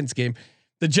Football Giants game.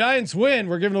 The Giants win.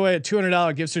 We're giving away a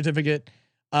 $200 gift certificate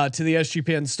to the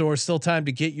SGPN store. Still time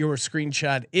to get your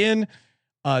screenshot in.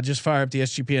 Just fire up the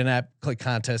SGPN app, click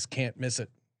contest. Can't miss it.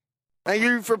 Thank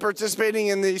you for participating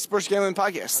in the Sports Gambling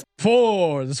Podcast.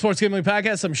 For the Sports Gambling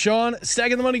Podcast, I'm Sean,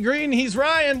 stacking the money green. He's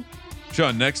Ryan.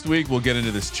 Sean, next week we'll get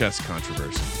into this chess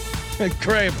controversy.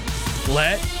 Kramer,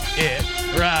 let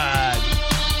it ride.